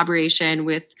in collaboration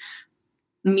with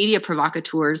media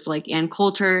provocateurs like Ann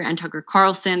Coulter and Tucker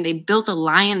Carlson. They built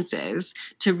alliances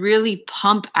to really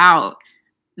pump out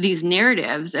these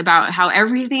narratives about how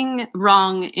everything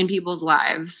wrong in people's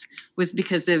lives was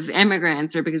because of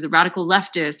immigrants, or because of radical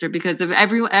leftists, or because of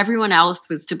everyone else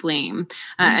was to blame,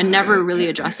 and never really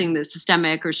addressing the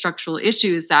systemic or structural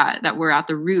issues that were at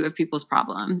the root of people's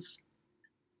problems.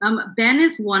 Ben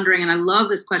is wondering, and I love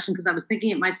this question because I was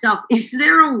thinking it myself, is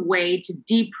there a way to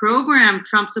deprogram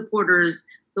Trump supporters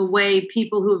the way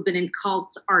people who have been in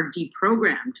cults are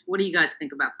deprogrammed? What do you guys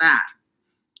think about that?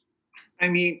 I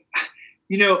mean,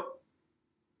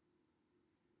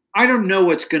 I don't know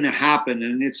what's going to happen,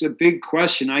 and it's a big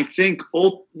question. I think,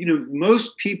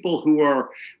 most people who are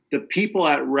the people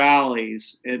at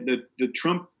rallies, the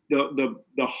Trump, the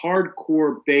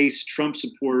hardcore base Trump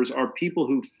supporters, are people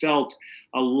who felt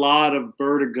a lot of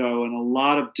vertigo and a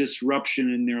lot of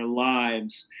disruption in their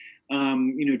lives.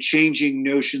 Changing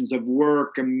notions of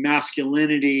work and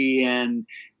masculinity and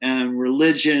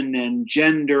religion and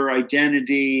gender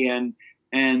identity and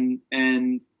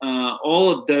all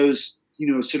of those,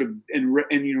 sort of, and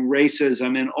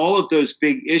racism and all of those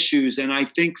big issues. And I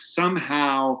think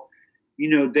somehow,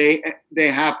 they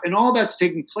have, and all that's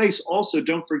taking place also,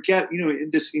 don't forget, in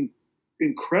this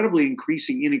incredibly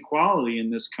increasing inequality in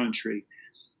this country.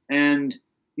 And,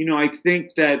 I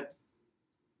think that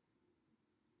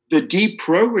the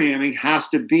deprogramming has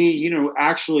to be,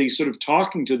 actually sort of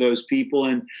talking to those people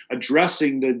and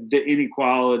addressing the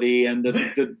inequality and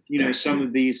the some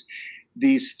of these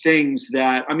things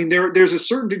that, there's a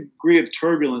certain degree of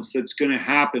turbulence that's going to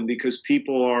happen because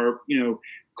people are,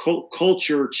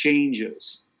 culture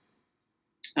changes.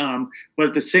 But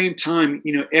at the same time,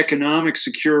 economic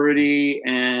security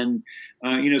and,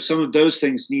 some of those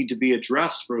things need to be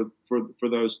addressed for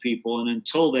those people. And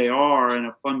until they are in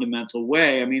a fundamental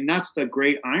way, that's the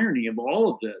great irony of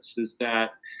all of this, is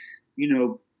that,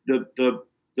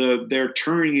 they're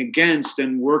turning against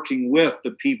and working with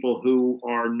the people who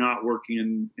are not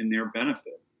working in their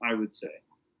benefit, I would say.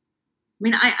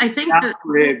 I think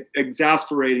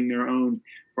exasperating their own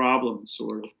problems,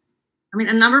 sort of.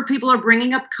 A number of people are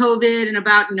bringing up COVID and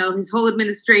about, his whole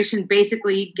administration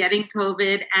basically getting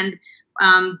COVID and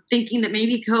thinking that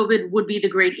maybe COVID would be the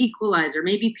great equalizer.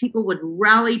 Maybe people would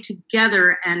rally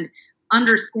together and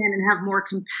understand and have more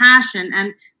compassion.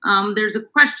 And there's a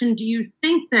question, do you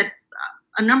think that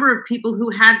a number of people who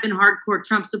had been hardcore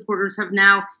Trump supporters have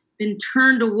now been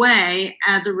turned away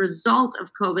as a result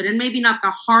of COVID? And maybe not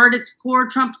the hardest core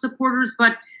Trump supporters,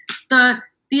 but the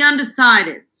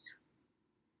undecideds.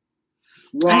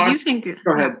 Well, I do think.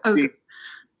 Go ahead.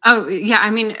 Oh yeah,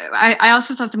 I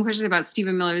also saw some questions about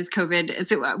Stephen Miller's COVID.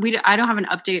 So I don't have an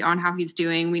update on how he's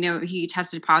doing. We know he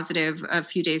tested positive a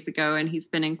few days ago, and he's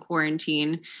been in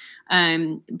quarantine.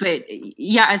 But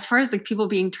yeah, as far as people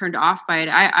being turned off by it,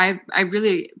 I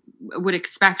really would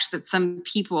expect that some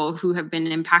people who have been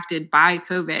impacted by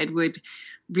COVID would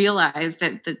realize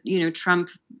that Trump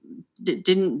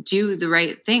didn't do the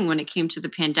right thing when it came to the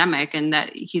pandemic, and that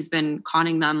he's been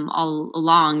conning them all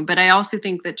along. But I also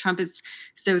think that Trump is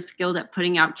so skilled at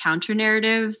putting out counter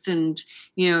narratives and,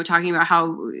 talking about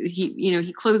how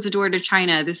he closed the door to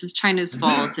China. This is China's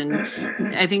fault. And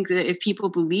I think that if people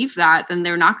believe that, then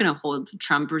they're not going to hold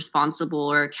Trump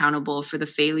responsible or accountable for the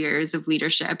failures of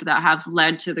leadership that have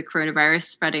led to the coronavirus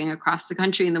spreading across the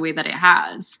country in the way that it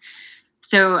has.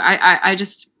 So I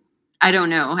don't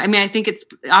know. I think it's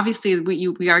obviously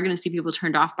we are going to see people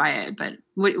turned off by it, but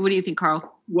what do you think,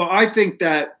 Carl? Well, I think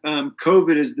that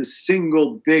COVID is the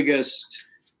single biggest,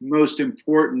 most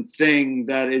important thing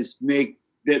that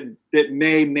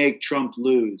may make Trump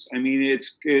lose.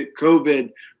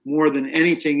 COVID more than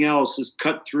anything else has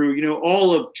cut through.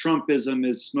 All of Trumpism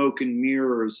is smoke and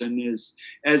mirrors, and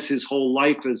as his whole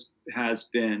life has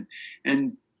been.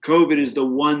 And COVID is the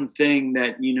one thing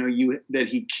that that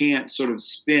he can't sort of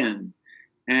spin.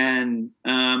 And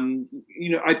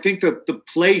I think that the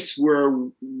place where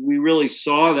we really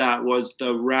saw that was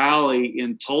the rally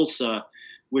in Tulsa,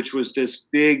 which was this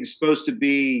supposed to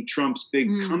be Trump's big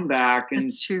comeback. And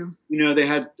that's true. They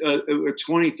had a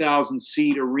 20,000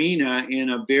 seat arena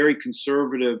in a very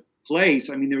conservative place.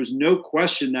 There was no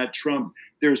question that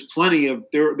there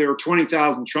are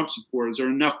 20,000 Trump supporters. There are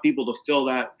enough people to fill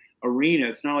that arena.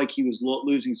 It's not like he was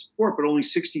losing support, but only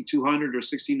 6,200 or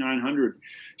 6,900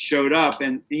 showed up.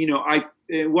 And,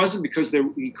 it wasn't because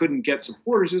he couldn't get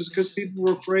supporters. It was because people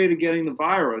were afraid of getting the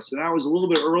virus. And that was a little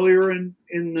bit earlier in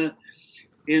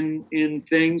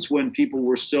things when people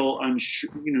were still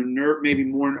unsure, maybe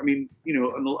more.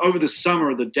 Over the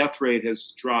summer, the death rate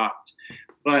has dropped.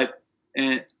 But,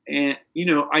 and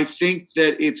I think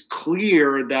that it's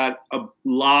clear that a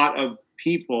lot of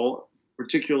people,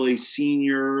 particularly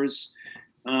seniors,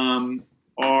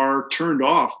 are turned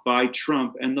off by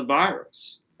Trump and the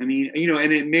virus. And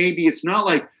it's not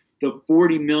like the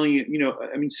 40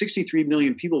 million, 63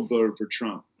 million people voted for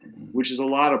Trump, which is a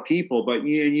lot of people, but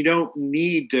you don't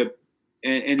need to,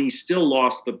 and he still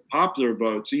lost the popular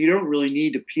vote. So you don't really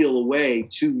need to peel away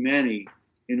too many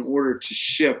in order to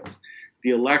shift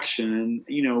the election.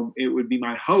 And, it would be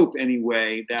my hope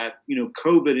anyway that,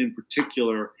 COVID in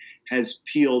particular has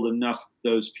peeled enough of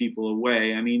those people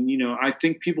away. I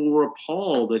think people were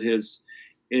appalled at his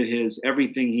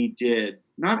everything he did.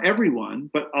 Not everyone,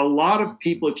 but a lot of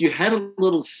people. If you had a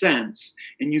little sense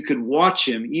and you could watch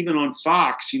him, even on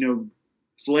Fox,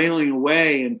 flailing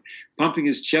away and pumping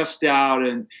his chest out,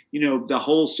 and the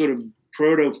whole sort of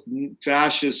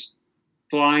proto-fascist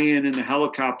fly-in the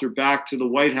helicopter back to the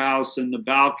White House and the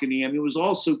balcony. It was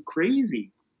all so crazy.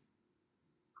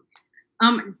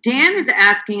 Dan is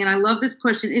asking, and I love this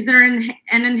question, is there an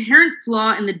inherent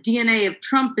flaw in the DNA of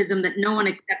Trumpism that no one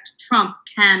except Trump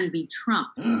can be Trump?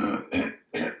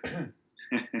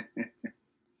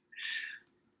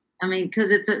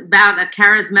 Because it's about a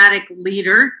charismatic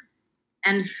leader,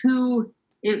 and who,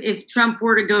 if Trump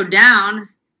were to go down,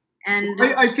 And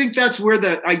I think that's where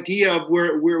the idea of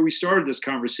where we started this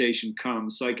conversation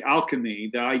comes, like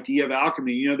alchemy, the idea of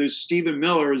alchemy. You know, there's Stephen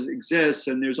Miller exists,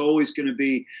 and there's always going to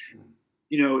be,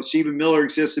 you know, Stephen Miller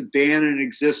existed, Bannon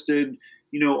existed,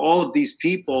 you know, all of these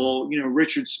people, you know,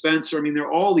 Richard Spencer. I mean, there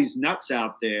are all these nuts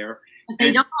out there. But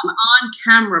they don't have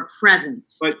on-camera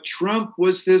presence. But Trump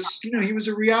was this, you know, he was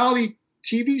a reality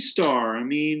TV star. I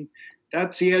mean,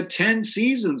 he had 10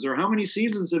 seasons, or how many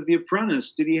seasons of The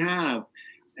Apprentice did he have?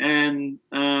 And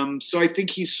so I think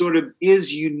he sort of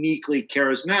is uniquely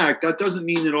charismatic. That doesn't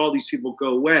mean that all these people go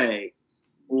away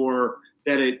or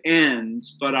that it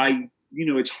ends. But you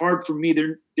know, it's hard for me.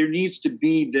 There needs to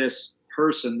be this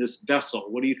person, this vessel.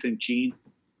 What do you think, Jean?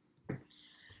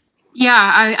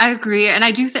 Yeah, I agree. And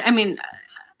I do I mean,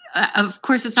 of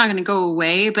course it's not going to go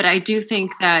away, but I do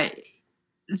think that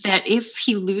if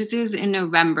he loses in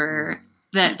November,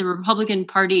 that the Republican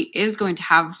Party is going to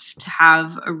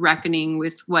have a reckoning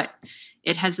with what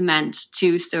it has meant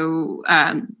to so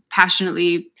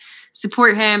passionately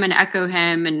support him and echo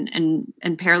him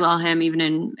and parallel him even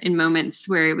in moments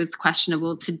where it was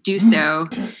questionable to do so.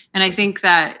 And I think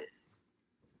I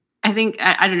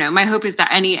don't know, my hope is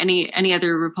that any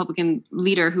other Republican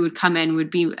leader who would come in would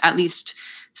be at least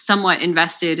somewhat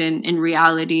invested in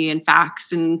reality and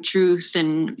facts and truth,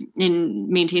 and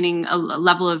in maintaining a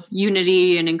level of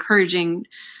unity and encouraging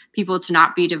people to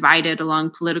not be divided along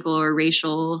political or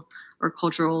racial or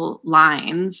cultural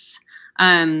lines.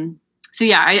 So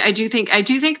yeah, I do think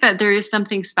that there is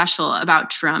something special about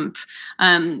Trump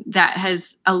that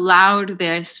has allowed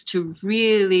this to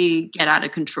really get out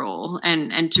of control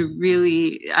and to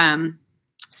really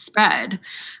spread.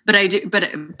 But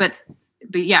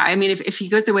yeah, I mean, if he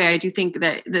goes away, I do think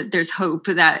that there's hope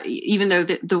that even though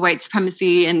the white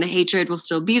supremacy and the hatred will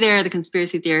still be there, the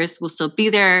conspiracy theorists will still be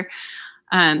there,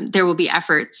 there will be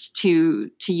efforts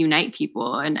to unite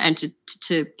people and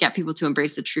to get people to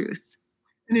embrace the truth.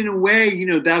 And in a way, you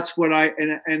know, that's what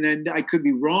and I could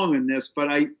be wrong in this, but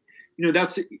you know,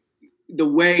 that's the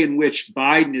way in which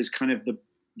Biden is kind of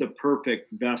the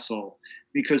perfect vessel,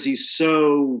 because he's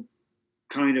so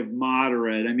kind of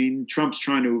moderate. I mean, Trump's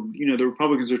trying to, you know, the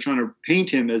Republicans are trying to paint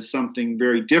him as something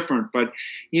very different, but,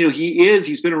 you know,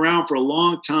 he's been around for a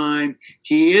long time.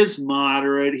 He is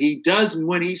moderate. He does,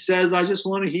 when he says, I just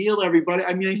want to heal everybody,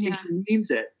 I mean, I think he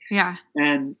means it. Yeah.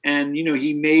 And, you know,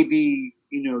 he may be,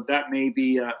 you know, that may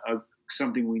be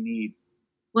something we need.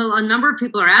 Well, a number of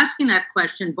people are asking that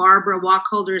question. Barbara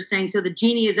Wacholder is saying, so the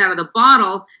genie is out of the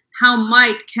bottle. How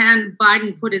can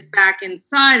Biden put it back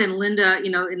inside? And Linda,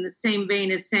 you know, in the same vein,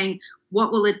 is saying,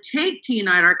 what will it take to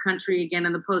unite our country again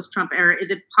in the post-Trump era? Is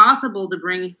it possible to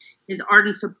bring his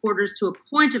ardent supporters to a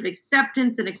point of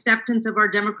acceptance and acceptance of our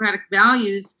democratic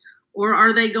values, or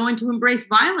are they going to embrace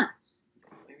violence?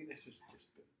 Maybe this is just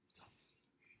good.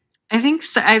 I think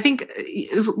so. I think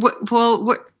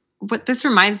what this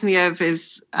reminds me of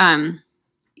is,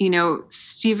 you know,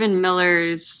 Stephen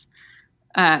Miller's.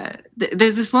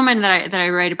 There's this woman that I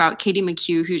write about, Katie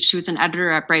McHugh, she was an editor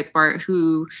at Breitbart,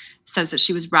 who says that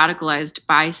she was radicalized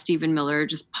by Stephen Miller,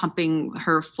 just pumping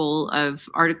her full of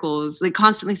articles, like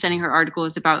constantly sending her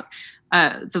articles about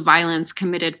the violence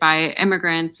committed by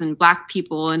immigrants and Black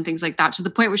people and things like that, to the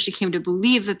point where she came to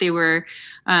believe that they were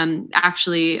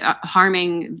actually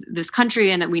harming this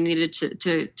country and that we needed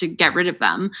to get rid of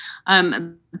them.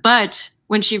 But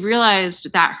when she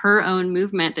realized that her own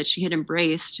movement that she had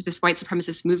embraced, this white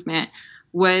supremacist movement,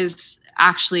 was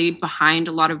actually behind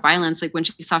a lot of violence, like when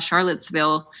she saw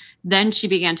Charlottesville, then she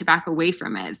began to back away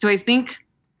from it. So I think,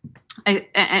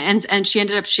 and she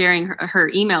ended up sharing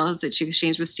her emails that she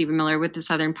exchanged with Stephen Miller with the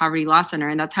Southern Poverty Law Center.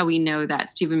 And that's how we know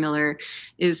that Stephen Miller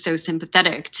is so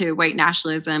sympathetic to white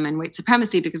nationalism and white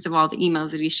supremacy, because of all the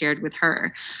emails that he shared with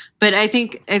her. But I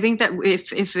think that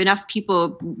if enough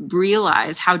people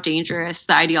realize how dangerous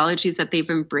the ideologies that they've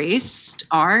embraced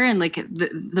are, and like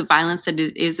the violence that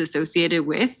it is associated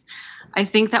with, I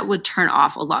think that would turn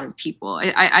off a lot of people.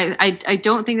 I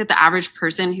don't think that the average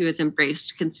person who has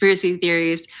embraced conspiracy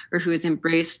theories or who has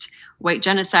embraced white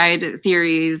genocide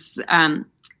theories,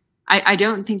 I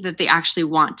don't think that they actually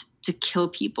want to kill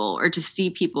people or to see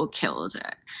people killed.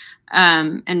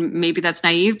 And maybe that's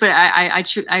naive, but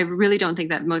I really don't think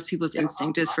that most people's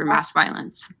instinct is for mass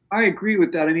violence. I agree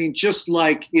with that. I mean, just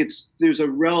like there's a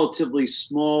relatively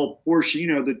small portion, you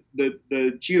know, the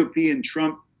GOP and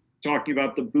Trump talking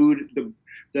about the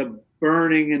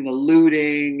burning and the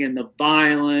looting and the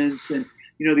violence and,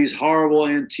 you know, these horrible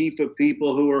Antifa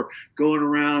people who are going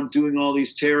around doing all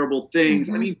these terrible things.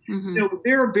 Mm-hmm, I mean, you know,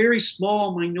 they're a very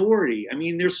small minority. I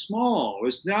mean, they're small.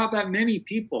 There's not that many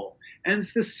people. And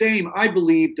it's the same. I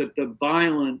believe that the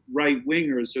violent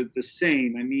right-wingers are the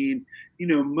same. I mean,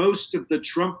 most of the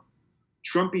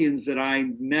Trumpians that I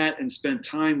met and spent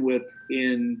time with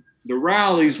in the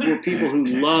rallies were people who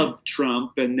loved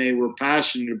Trump and they were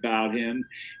passionate about him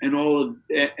and all of,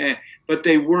 but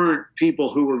they weren't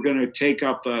people who were going to take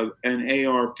up an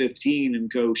AR-15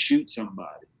 and go shoot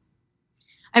somebody.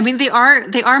 I mean, they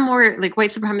are more like white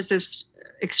supremacist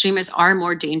extremists are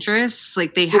more dangerous.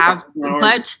 Like they have,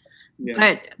 but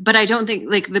I don't think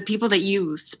like the people that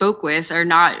you spoke with are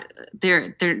not.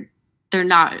 They're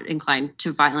not inclined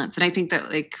to violence, and I think that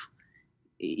like,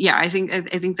 yeah, I think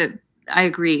that I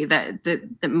agree that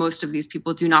most of these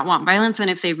people do not want violence, and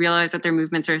if they realize that their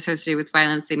movements are associated with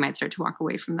violence, they might start to walk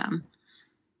away from them.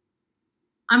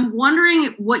 I'm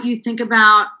wondering what you think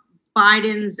about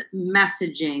Biden's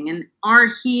messaging, and are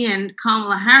he and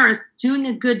Kamala Harris doing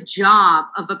a good job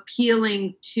of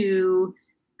appealing to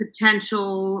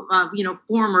potential,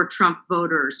 former Trump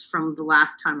voters from the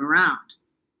last time around?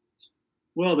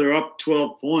 Well, they're up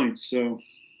 12 points, so.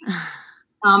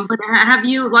 But have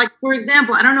you, like, for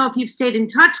example, I don't know if you've stayed in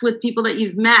touch with people that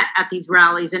you've met at these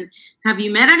rallies, and have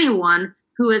you met anyone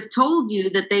who has told you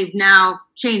that they've now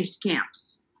changed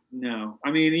camps? No.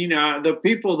 I mean, the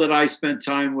people that I spent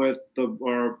time with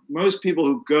are most people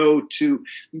who go to,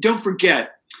 don't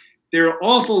forget, there are an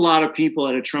awful lot of people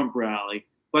at a Trump rally,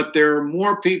 but there are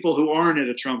more people who aren't at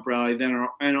a Trump rally than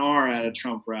are at a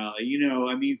Trump rally.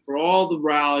 I mean, for all the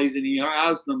rallies, and he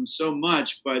has them so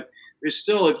much, but there's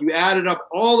still, if you added up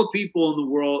all the people in the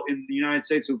world, in the United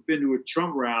States who've been to a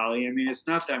Trump rally, I mean, it's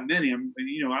not that many. I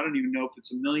don't even know if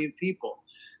it's 1 million people.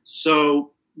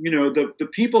 So, the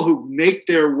people who make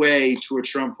their way to a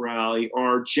Trump rally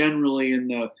are generally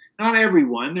not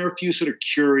everyone, there are a few sort of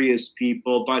curious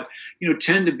people, but,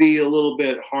 tend to be a little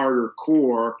bit harder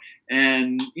core.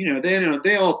 And,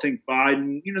 they all think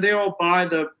Biden, they all buy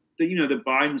that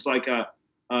Biden's like a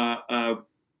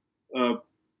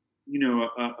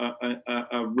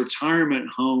retirement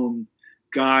home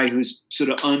guy who's sort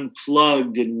of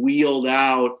unplugged and wheeled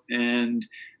out and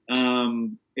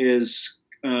is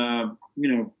going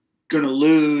to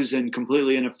lose and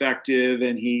completely ineffective,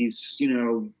 and he's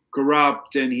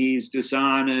corrupt and he's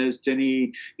dishonest,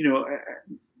 and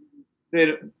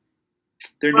they're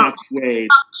not swayed.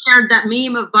 Shared that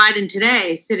meme of Biden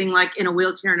today, sitting like in a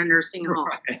wheelchair in a nursing home.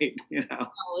 Right,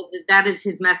 So that is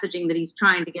his messaging that he's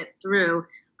trying to get through.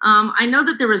 I know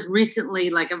that there was recently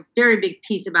like a very big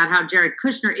piece about how Jared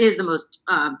Kushner is the most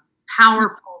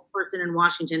powerful person in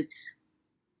Washington.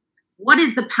 What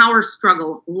is the power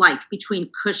struggle like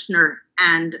between Kushner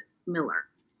and Miller?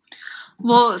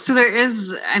 Well, so there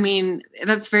is, I mean,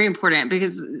 that's very important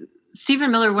because Stephen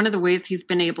Miller, one of the ways he's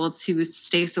been able to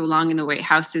stay so long in the White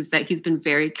House is that he's been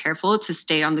very careful to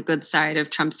stay on the good side of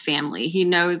Trump's family. He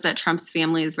knows that Trump's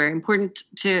family is very important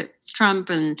to Trump.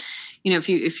 And,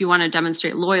 if you want to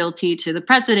demonstrate loyalty to the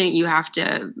president, you have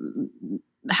to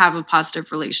have a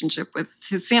positive relationship with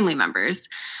his family members.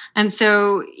 And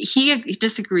so he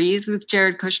disagrees with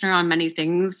Jared Kushner on many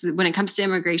things. When it comes to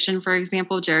immigration, for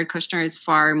example, Jared Kushner is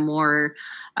far more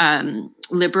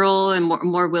liberal and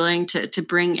more willing to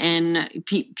bring in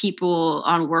people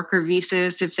on worker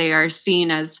visas if they are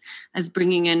seen as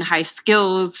bringing in high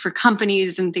skills for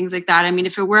companies and things like that. I mean,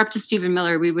 if it were up to Stephen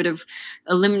Miller, we would have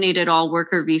eliminated all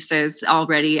worker visas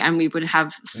already, and we would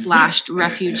have slashed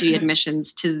refugee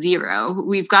admissions to zero.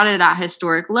 We've got it at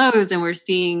historic lows, and we're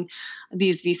seeing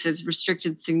these visas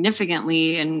restricted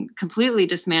significantly and completely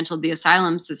dismantled the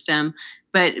asylum system.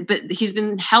 But he's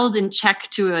been held in check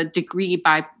to a degree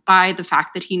by the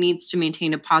fact that he needs to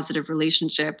maintain a positive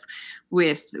relationship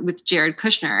with Jared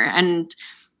Kushner. And,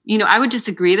 I would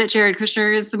disagree that Jared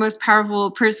Kushner is the most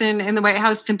powerful person in the White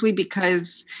House simply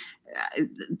because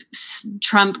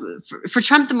for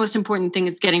Trump, the most important thing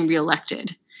is getting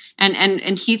reelected.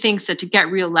 And he thinks that to get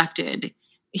reelected,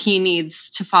 he needs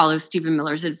to follow Stephen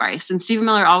Miller's advice. And Stephen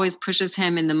Miller always pushes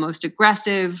him in the most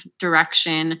aggressive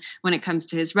direction when it comes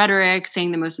to his rhetoric,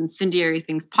 saying the most incendiary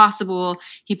things possible.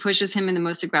 He pushes him in the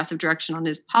most aggressive direction on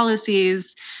his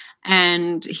policies.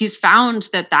 And he's found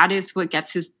that is what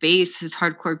gets his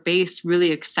hardcore base,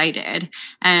 really excited.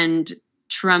 And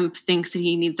Trump thinks that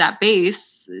he needs that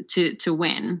base to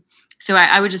win. So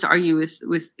I would just argue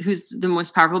with who's the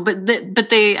most powerful, but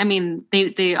they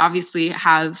obviously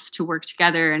have to work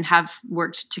together and have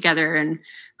worked together and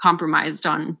compromised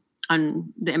on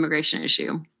the immigration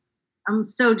issue.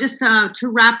 So just to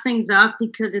wrap things up,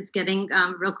 because it's getting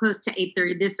real close to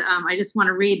 8:30. I just want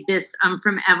to read this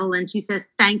from Evelyn. She says,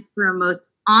 "Thanks for a most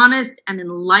honest and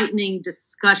enlightening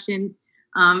discussion.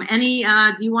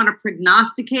 Do you want to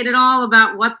prognosticate at all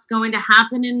about what's going to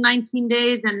happen in 19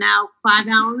 days and now 5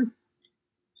 hours?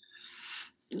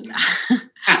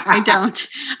 I don't.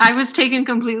 I was taken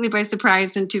completely by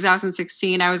surprise in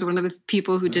 2016. I was one of the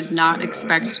people who did not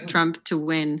expect Trump to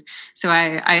win. So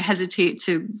I hesitate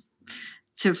to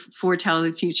foretell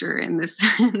the future in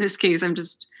this case. I'm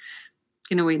just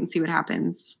gonna wait and see what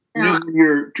happens. You know, when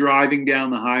you're driving down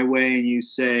the highway and you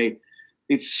say,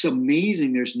 "It's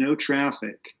amazing, there's no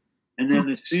traffic," and then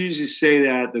as soon as you say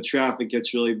that, the traffic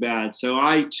gets really bad. So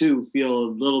I too feel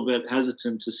a little bit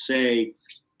hesitant to say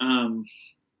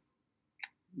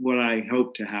what I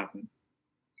hope to happen.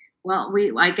 Well,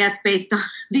 I guess based on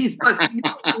these books,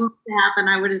 what will happen,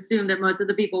 I would assume that most of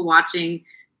the people watching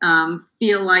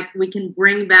feel like we can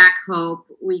bring back hope,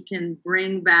 we can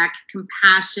bring back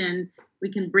compassion,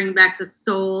 we can bring back the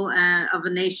soul of a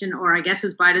nation, or I guess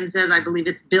as Biden says, I believe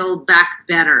it's build back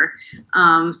better.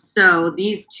 So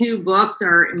these two books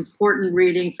are important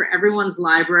reading for everyone's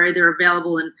library. They're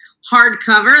available in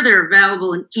hardcover, they're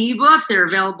available in ebook, they're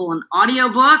available in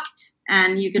audiobook,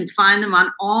 and you can find them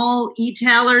on all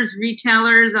e-tailers,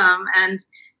 retailers, and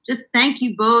just thank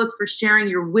you both for sharing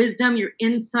your wisdom, your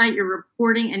insight, your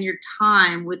reporting, and your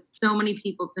time with so many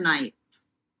people tonight.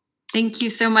 Thank you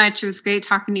so much. It was great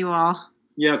talking to you all.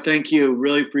 Yeah, thank you.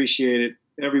 Really appreciate it,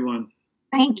 everyone.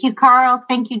 Thank you, Carl.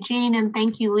 Thank you, Jean. And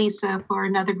thank you, Lisa, for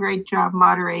another great job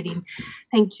moderating.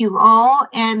 Thank you all.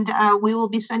 And we will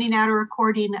be sending out a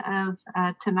recording of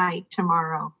tonight,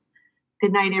 tomorrow.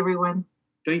 Good night, everyone.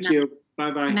 Thank you.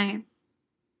 Bye-bye. Good night.